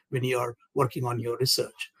standards when you are working on your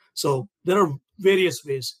research. So there are various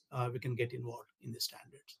ways we can get involved in the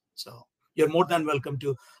standards. So you're more than welcome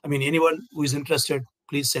to, anyone who is interested,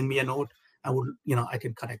 please send me a note. I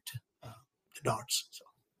can connect the dots. So.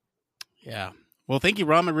 Yeah. Well, thank you,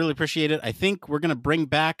 Ram. I really appreciate it. I think we're going to bring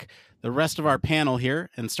back the rest of our panel here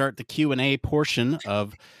and start the Q&A portion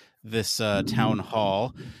of this town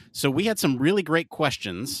hall. So we had some really great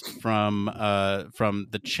questions from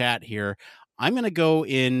the chat here. I'm going to go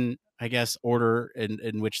in, I guess, order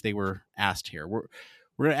in which they were asked here. We're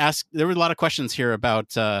going to ask, there were a lot of questions here about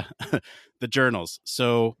the journals.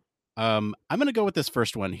 So I'm going to go with this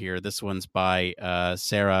first one here. This one's by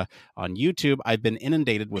Sarah on YouTube. I've been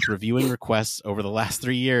inundated with reviewing requests over the last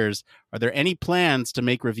 3 years. Are there any plans to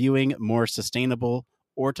make reviewing more sustainable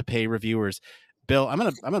or to pay reviewers? Bill, I'm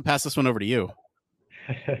gonna pass this one over to you.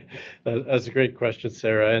 That's a great question,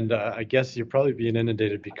 Sarah. And I guess you're probably being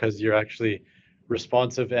inundated because you're actually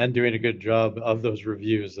responsive and doing a good job of those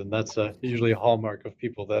reviews. And that's usually a hallmark of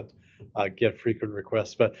people that get frequent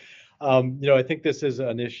requests. But, I think this is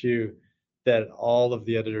an issue that all of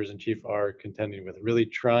the editors-in-chief are contending with, really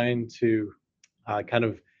trying to kind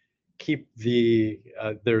of keep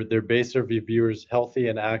their base of reviewers healthy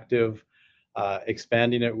and active,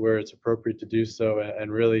 expanding it where it's appropriate to do so,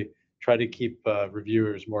 and really try to keep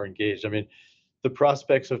reviewers more engaged. The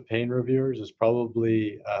prospects of paying reviewers is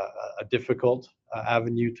probably a difficult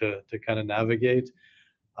avenue to kind of navigate.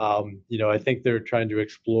 I think they're trying to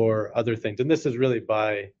explore other things, and this is really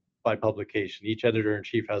by publication. Each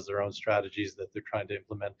editor-in-chief has their own strategies that they're trying to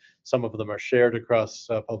implement. Some of them are shared across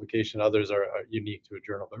publication, others are unique to a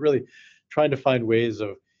journal, but really trying to find ways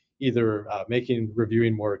of either making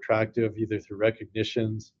reviewing more attractive, either through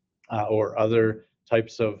recognitions or other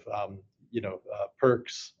types of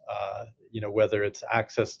perks, whether it's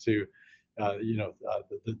access to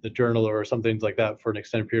the journal or something like that for an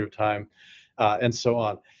extended period of time, and so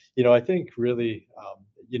on. I think really,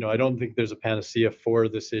 I don't think there's a panacea for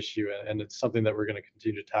this issue, and it's something that we're going to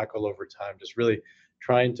continue to tackle over time, just really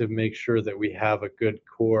trying to make sure that we have a good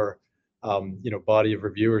core, body of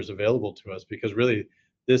reviewers available to us, because really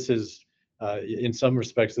this is, in some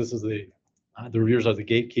respects, this is the reviewers are the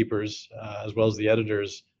gatekeepers, as well as the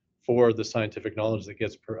editors, for the scientific knowledge that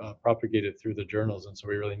gets propagated through the journals. And so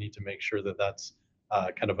we really need to make sure that that's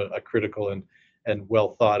kind of a critical and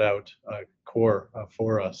well thought out core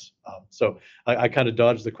for us. So I kind of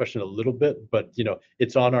dodged the question a little bit, but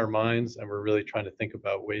it's on our minds, and we're really trying to think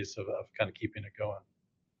about ways of kind of keeping it going.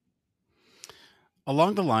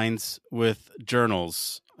 Along the lines with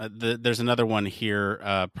journals, there's another one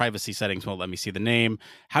here. Privacy settings won't let me see the name.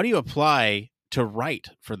 How do you apply to write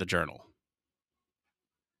for the journal?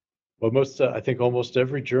 Well, I think almost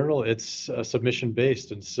every journal, it's submission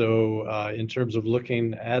based. And so in terms of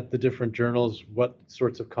looking at the different journals, what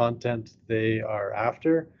sorts of content they are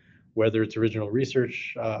after, whether it's original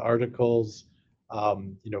research articles,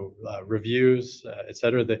 reviews, et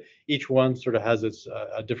cetera. Each one sort of has its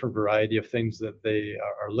a different variety of things that they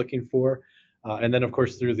are looking for. And then, of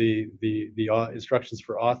course, through the instructions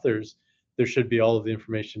for authors, there should be all of the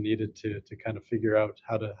information needed to kind of figure out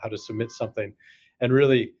how to submit something. And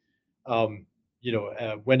really,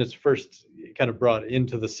 when it's first kind of brought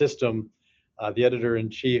into the system, the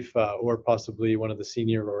editor-in-chief or possibly one of the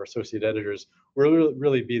senior or associate editors will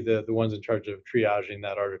really be the ones in charge of triaging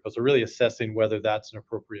that article. So really assessing whether that's an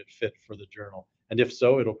appropriate fit for the journal. And if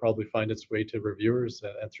so, it'll probably find its way to reviewers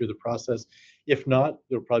and through the process. If not,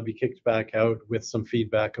 it'll probably be kicked back out with some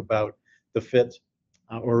feedback about the fit,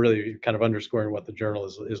 or really kind of underscoring what the journal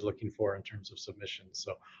is looking for in terms of submissions.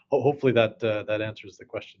 So hopefully that answers the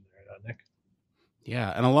question there, Nick.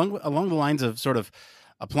 Yeah, and along the lines of sort of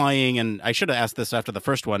applying, and I should have asked this after the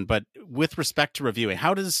first one, but with respect to reviewing,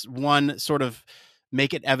 how does one sort of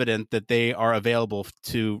make it evident that they are available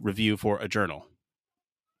to review for a journal?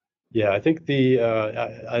 Yeah, I think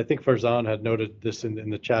I think Farzan had noted this in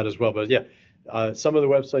the chat as well, but yeah, some of the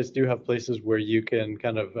websites do have places where you can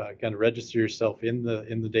kind of register yourself in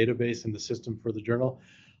the database, in the system for the journal.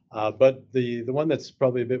 But the one that's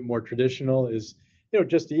probably a bit more traditional is,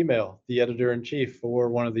 just email the editor-in-chief or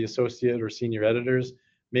one of the associate or senior editors.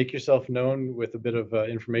 Make yourself known with a bit of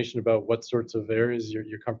information about what sorts of areas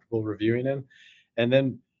you're comfortable reviewing in. And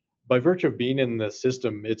then by virtue of being in the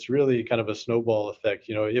system, it's really kind of a snowball effect.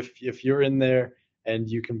 If you're in there and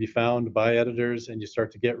you can be found by editors and you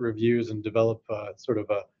start to get reviews and develop sort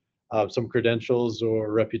of some credentials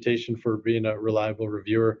or reputation for being a reliable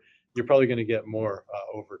reviewer, you're probably going to get more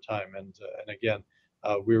over time. And again,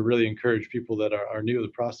 we really encourage people that are new to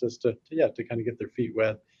the process to kind of get their feet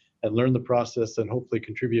wet and learn the process and hopefully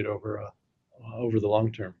contribute over the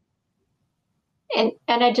long term. And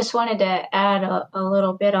I just wanted to add a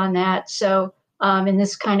little bit on that. So, and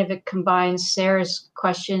this kind of it combines Sarah's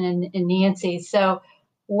question and Nancy. So,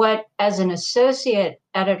 what as an associate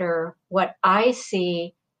editor, what I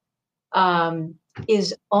see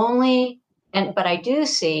is only, but I do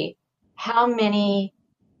see how many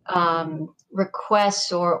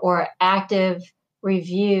requests or active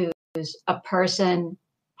reviews a person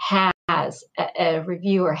has, a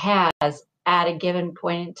reviewer has at a given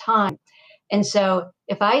point in time. And so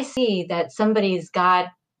if I see that somebody's got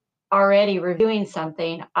already reviewing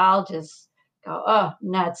something, I'll just go, oh,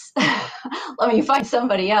 nuts. Let me find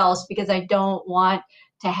somebody else, because I don't want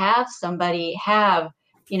to have somebody have,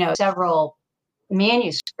 several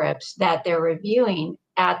manuscripts that they're reviewing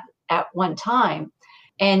at one time.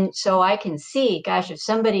 And so I can see, gosh, if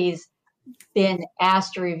somebody's been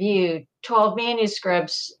asked to review 12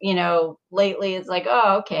 manuscripts, lately, it's like,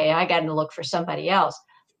 oh, okay, I got to look for somebody else.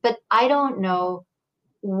 But I don't know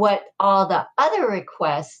what all the other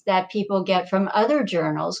requests that people get from other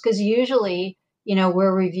journals, because usually,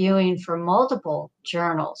 we're reviewing for multiple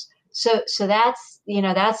journals. So that's,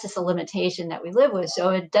 that's just a limitation that we live with. So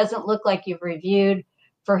it doesn't look like you've reviewed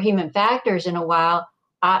for human factors in a while.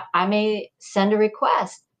 I may send a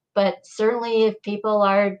request, but certainly if people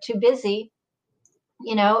are too busy,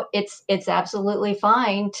 it's absolutely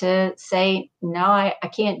fine to say, no, I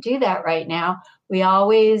can't do that right now. We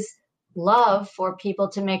always love for people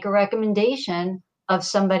to make a recommendation of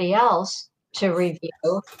somebody else to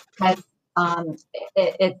review. That's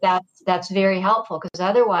very helpful, because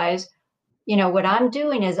otherwise, what I'm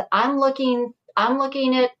doing is I'm looking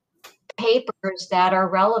at papers that are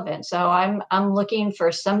relevant. So I'm looking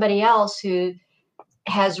for somebody else who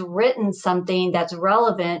has written something that's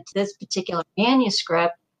relevant to this particular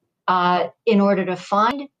manuscript in order to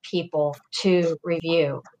find people to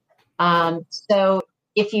review. So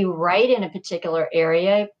if you write in a particular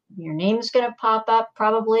area, your name is going to pop up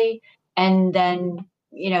probably, and then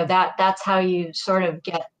that's how you sort of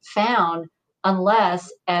get found,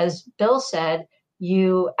 unless, as Bill said,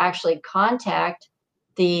 you actually contact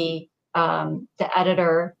the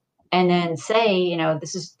editor and then say,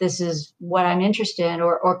 this is what I'm interested in,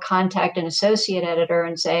 or contact an associate editor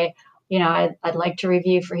and say, I'd like to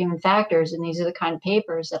review for human factors, and these are the kind of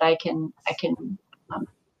papers that I can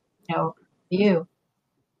review.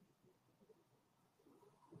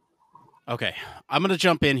 Okay, I'm going to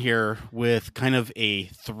jump in here with kind of a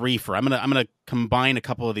threefer. I'm going to combine a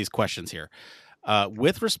couple of these questions here.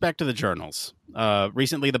 With respect to the journals,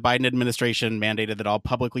 recently the Biden administration mandated that all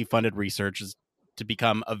publicly funded research is to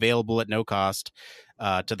become available at no cost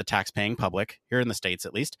to the tax-paying public, here in the States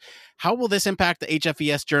at least. How will this impact the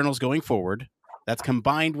HFES journals going forward? That's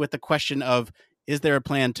combined with the question of, is there a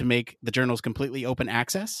plan to make the journals completely open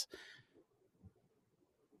access?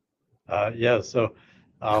 So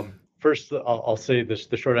first, I'll say this: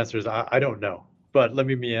 the short answer is I don't know. But let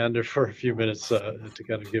me meander for a few minutes to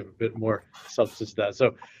kind of give a bit more substance to that.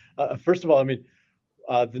 So, first of all, I mean,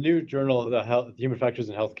 the new journal, the Human Factors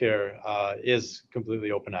in Healthcare, is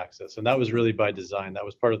completely open access, and that was really by design. That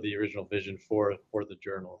was part of the original vision for the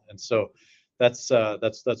journal, and so that's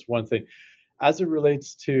one thing. As it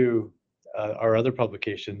relates to our other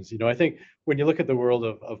publications, I think when you look at the world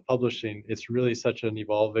of publishing, it's really such an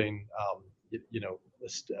evolving,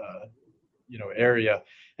 area,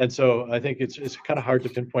 and so I think it's kind of hard to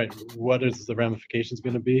pinpoint what is the ramifications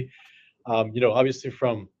going to be. Obviously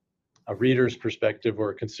from a reader's perspective or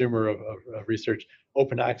a consumer of research,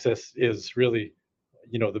 open access is really,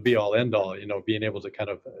 the be all end all, being able to kind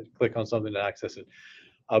of click on something to access it.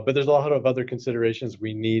 But there's a lot of other considerations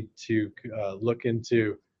we need to look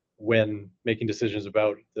into when making decisions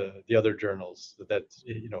about the other journals that,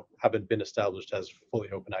 haven't been established as fully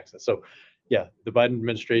open access. So yeah, the Biden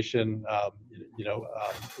administration,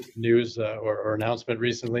 news or announcement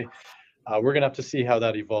recently, we're going to have to see how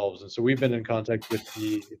that evolves. And so we've been in contact with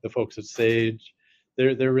the folks at SAGE.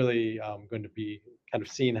 They're really going to be kind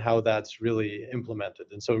of seeing how that's really implemented.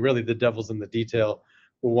 And so really the devil's in the detail.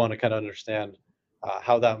 We'll want to kind of understand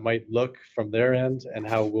how that might look from their end and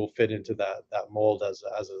how we'll fit into that mold as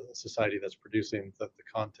a society that's producing the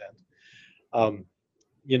content. On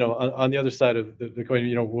the other side of the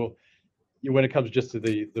coin, when it comes just to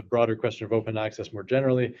the broader question of open access more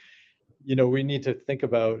generally, we need to think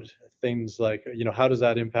about things like, how does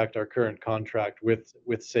that impact our current contract with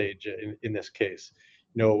SAGE in this case?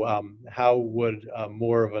 How would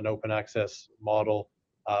more of an open access model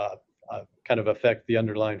kind of affect the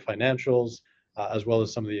underlying financials, as well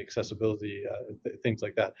as some of the accessibility, things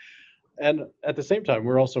like that. And at the same time,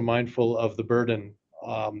 we're also mindful of the burden.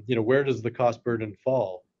 Where does the cost burden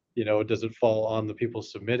fall? Does it fall on the people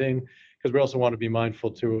submitting? Because we also want to be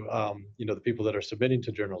mindful to, the people that are submitting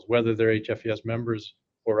to journals, whether they're HFES members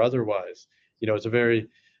or otherwise. It's a very,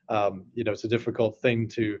 it's a difficult thing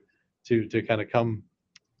to kind of come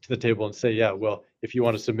to the table and say, yeah, well, if you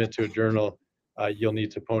want to submit to a journal, you'll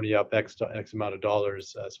need to pony up X amount of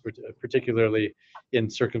dollars, particularly in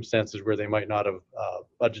circumstances where they might not have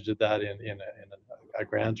budgeted that in a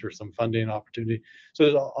grant or some funding opportunity. So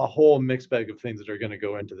there's a whole mixed bag of things that are going to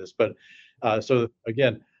go into this. But so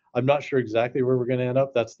again, I'm not sure exactly where we're going to end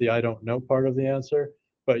up. That's the I don't know part of the answer.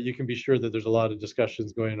 But you can be sure that there's a lot of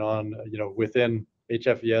discussions going on, within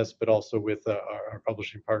HFES, but also with our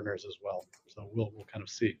publishing partners as well. So we'll kind of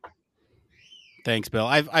see. Thanks, Bill.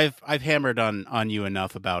 I've hammered on you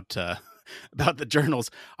enough about the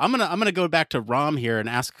journals. I'm gonna go back to Ram here and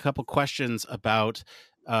ask a couple questions about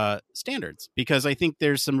standards, because I think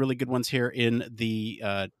there's some really good ones here in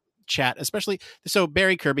the chat, especially. So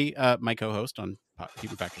Barry Kirby, my co-host on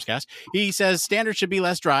Human Factors Cast, he says standards should be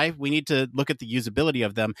less dry. We need to look at the usability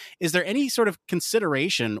of them. Is there any sort of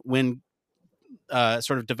consideration when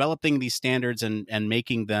sort of developing these standards and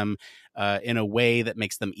making them in a way that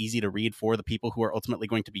makes them easy to read for the people who are ultimately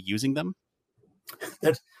going to be using them?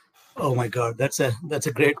 Oh my God, that's a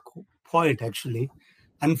great point, actually.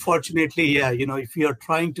 Unfortunately, yeah, if you're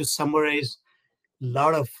trying to summarize a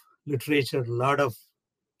lot of literature, a lot of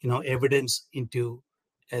evidence into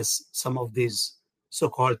as some of these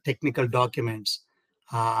so-called technical documents,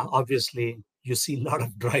 obviously you see a lot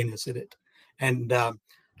of dryness in it. And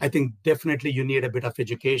I think definitely you need a bit of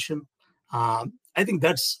education. I think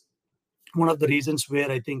that's one of the reasons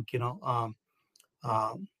where I think,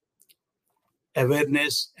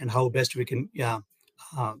 awareness and how best we can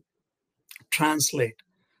translate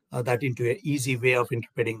that into an easy way of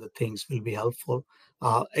interpreting the things will be helpful.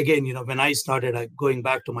 Again, when I started going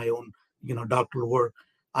back to my own, doctoral work,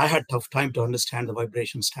 I had tough time to understand the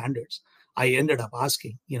vibration standards. I ended up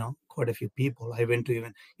asking, quite a few people. I went to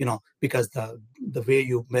even, because the way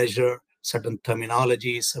you measure certain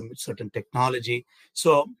terminology, some certain technology.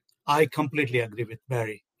 So I completely agree with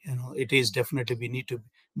Barry. It is definitely, we need to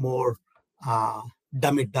more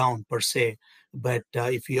dumb it down per se. But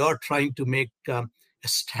if you are trying to make a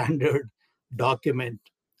standard document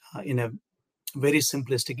in a very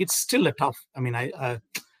simplistic, it's still a tough. I mean,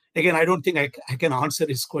 again, I don't think I can answer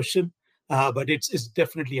his question, but it's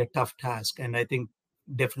definitely a tough task. And I think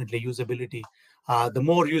definitely usability, the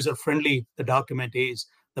more user-friendly the document is,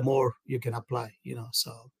 the more you can apply,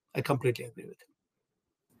 so I completely agree with him.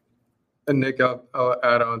 And Nick, I'll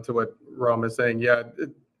add on to what Ram is saying. Yeah,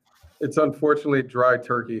 it's unfortunately dry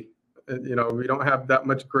turkey. We don't have that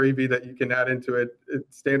much gravy that you can add into it.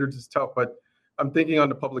 Standards is tough, but I'm thinking on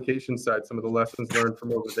the publication side, some of the lessons learned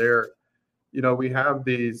from over there. We have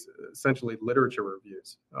these essentially literature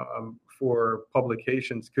reviews for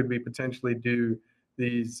publications. Could we potentially do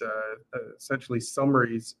these essentially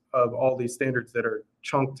summaries of all these standards that are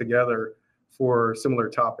chunked together for similar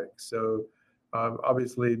topics. So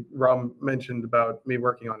obviously, Ram mentioned about me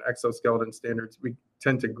working on exoskeleton standards. We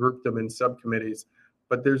tend to group them in subcommittees,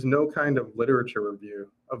 but there's no kind of literature review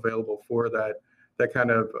available for that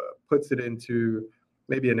kind of puts it into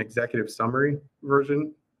maybe an executive summary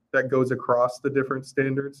version that goes across the different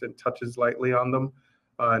standards and touches lightly on them.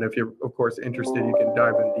 And if you're, of course, interested, you can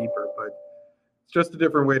dive in deeper, but it's just a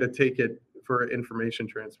different way to take it for information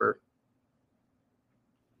transfer.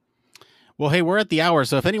 Well, hey, we're at the hour,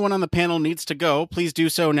 so if anyone on the panel needs to go, please do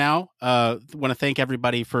so now. Want to thank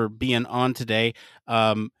everybody for being on today.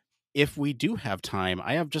 If we do have time,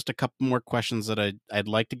 I have just a couple more questions that I'd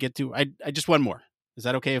like to get to. I just one more. Is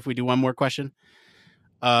that okay if we do one more question?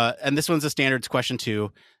 And this one's a standards question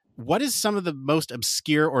too. What is some of the most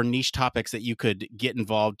obscure or niche topics that you could get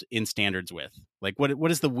involved in standards with? Like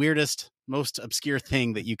what is the weirdest, most obscure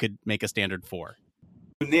thing that you could make a standard for?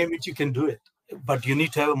 You name it, you can do it, but you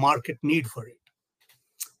need to have a market need for it.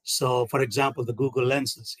 So, for example, the Google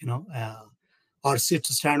Lenses, or Sit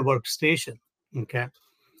to Stand workstation, okay?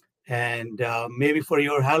 And maybe for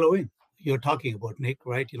your Halloween, you're talking about, Nick,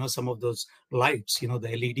 right? Some of those lights, the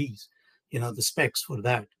LEDs, the specs for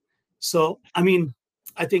that. So,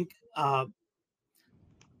 I think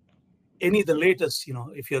any of the latest,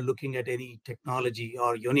 if you're looking at any technology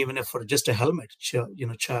or even if for just a helmet,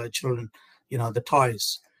 children, the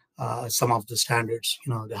toys, some of the standards,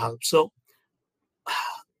 they help. So,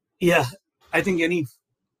 yeah, I think any,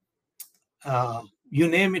 you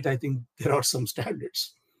name it, I think there are some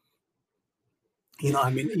standards.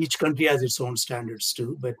 Each country has its own standards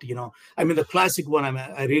too. But, the classic one,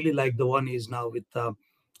 I really like the one is now with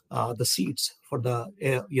the seats for the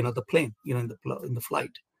plane, in the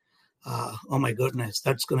flight. Oh my goodness,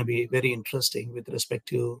 that's going to be very interesting with respect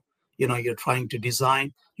to, you're trying to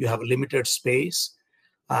design, you have a limited space.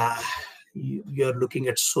 You're looking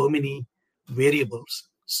at so many variables.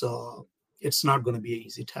 So it's not going to be an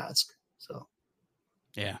easy task. So.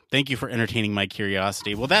 Yeah. Thank you for entertaining my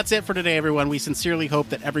curiosity. Well, that's it for today, everyone. We sincerely hope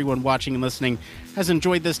that everyone watching and listening has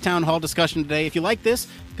enjoyed this town hall discussion today. If you like this,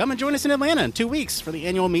 come and join us in Atlanta in 2 weeks for the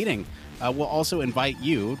annual meeting. We'll also invite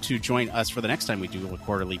you to join us for the next time we do a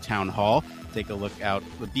quarterly town hall. Take a look out,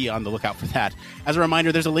 be on the lookout for that. As a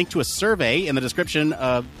reminder, there's a link to a survey in the description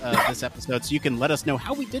of this episode, so you can let us know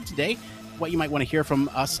how we did today, what you might want to hear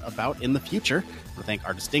from us about in the future. I want to thank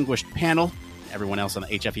our distinguished panel, everyone else on the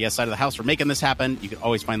HFES side of the house for making this happen. You can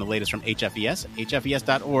always find the latest from HFES at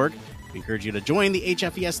hfes.org. We encourage you to join the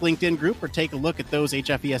HFES LinkedIn group or take a look at those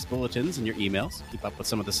HFES bulletins in your emails. Keep up with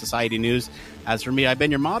some of the society news. As for me, I've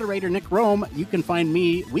been your moderator, Nick Rome. You can find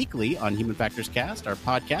me weekly on Human Factors Cast, our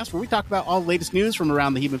podcast, where we talk about all the latest news from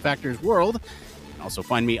around the human factors world. You can also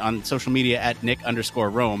find me on social media at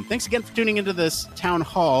Nick_Rome. Thanks again for tuning into this town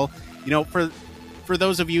hall. For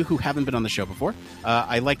those of you who haven't been on the show before,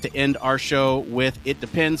 I like to end our show with "It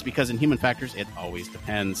depends," because in human factors, it always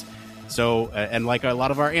depends. So, and like a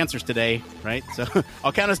lot of our answers today, right? So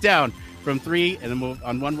I'll count us down from 3, and then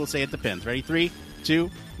on 1, we'll say it depends. Ready? 3,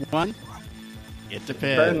 2, 1. It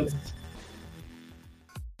depends.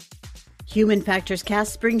 Human Factors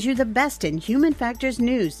Cast brings you the best in human factors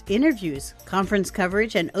news, interviews, conference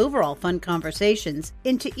coverage, and overall fun conversations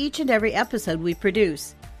into each and every episode we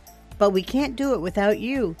produce. But we can't do it without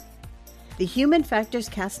you. The Human Factors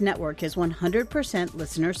Cast Network is 100%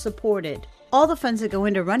 listener supported. All the funds that go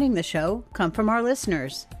into running the show come from our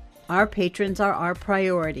listeners. Our patrons are our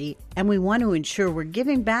priority, and we want to ensure we're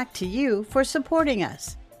giving back to you for supporting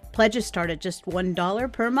us. Pledges start at just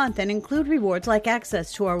 $1 per month and include rewards like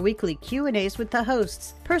access to our weekly Q&As with the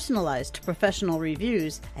hosts, personalized professional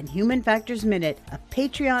reviews, and Human Factors Minute, a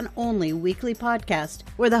Patreon-only weekly podcast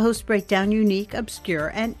where the hosts break down unique,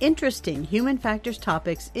 obscure, and interesting human factors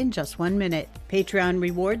topics in just 1 minute. Patreon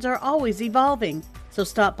rewards are always evolving, so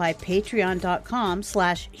stop by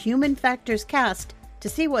patreon.com/humanfactorscast to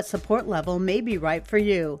see what support level may be right for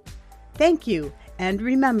you. Thank you, and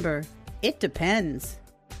remember, it depends.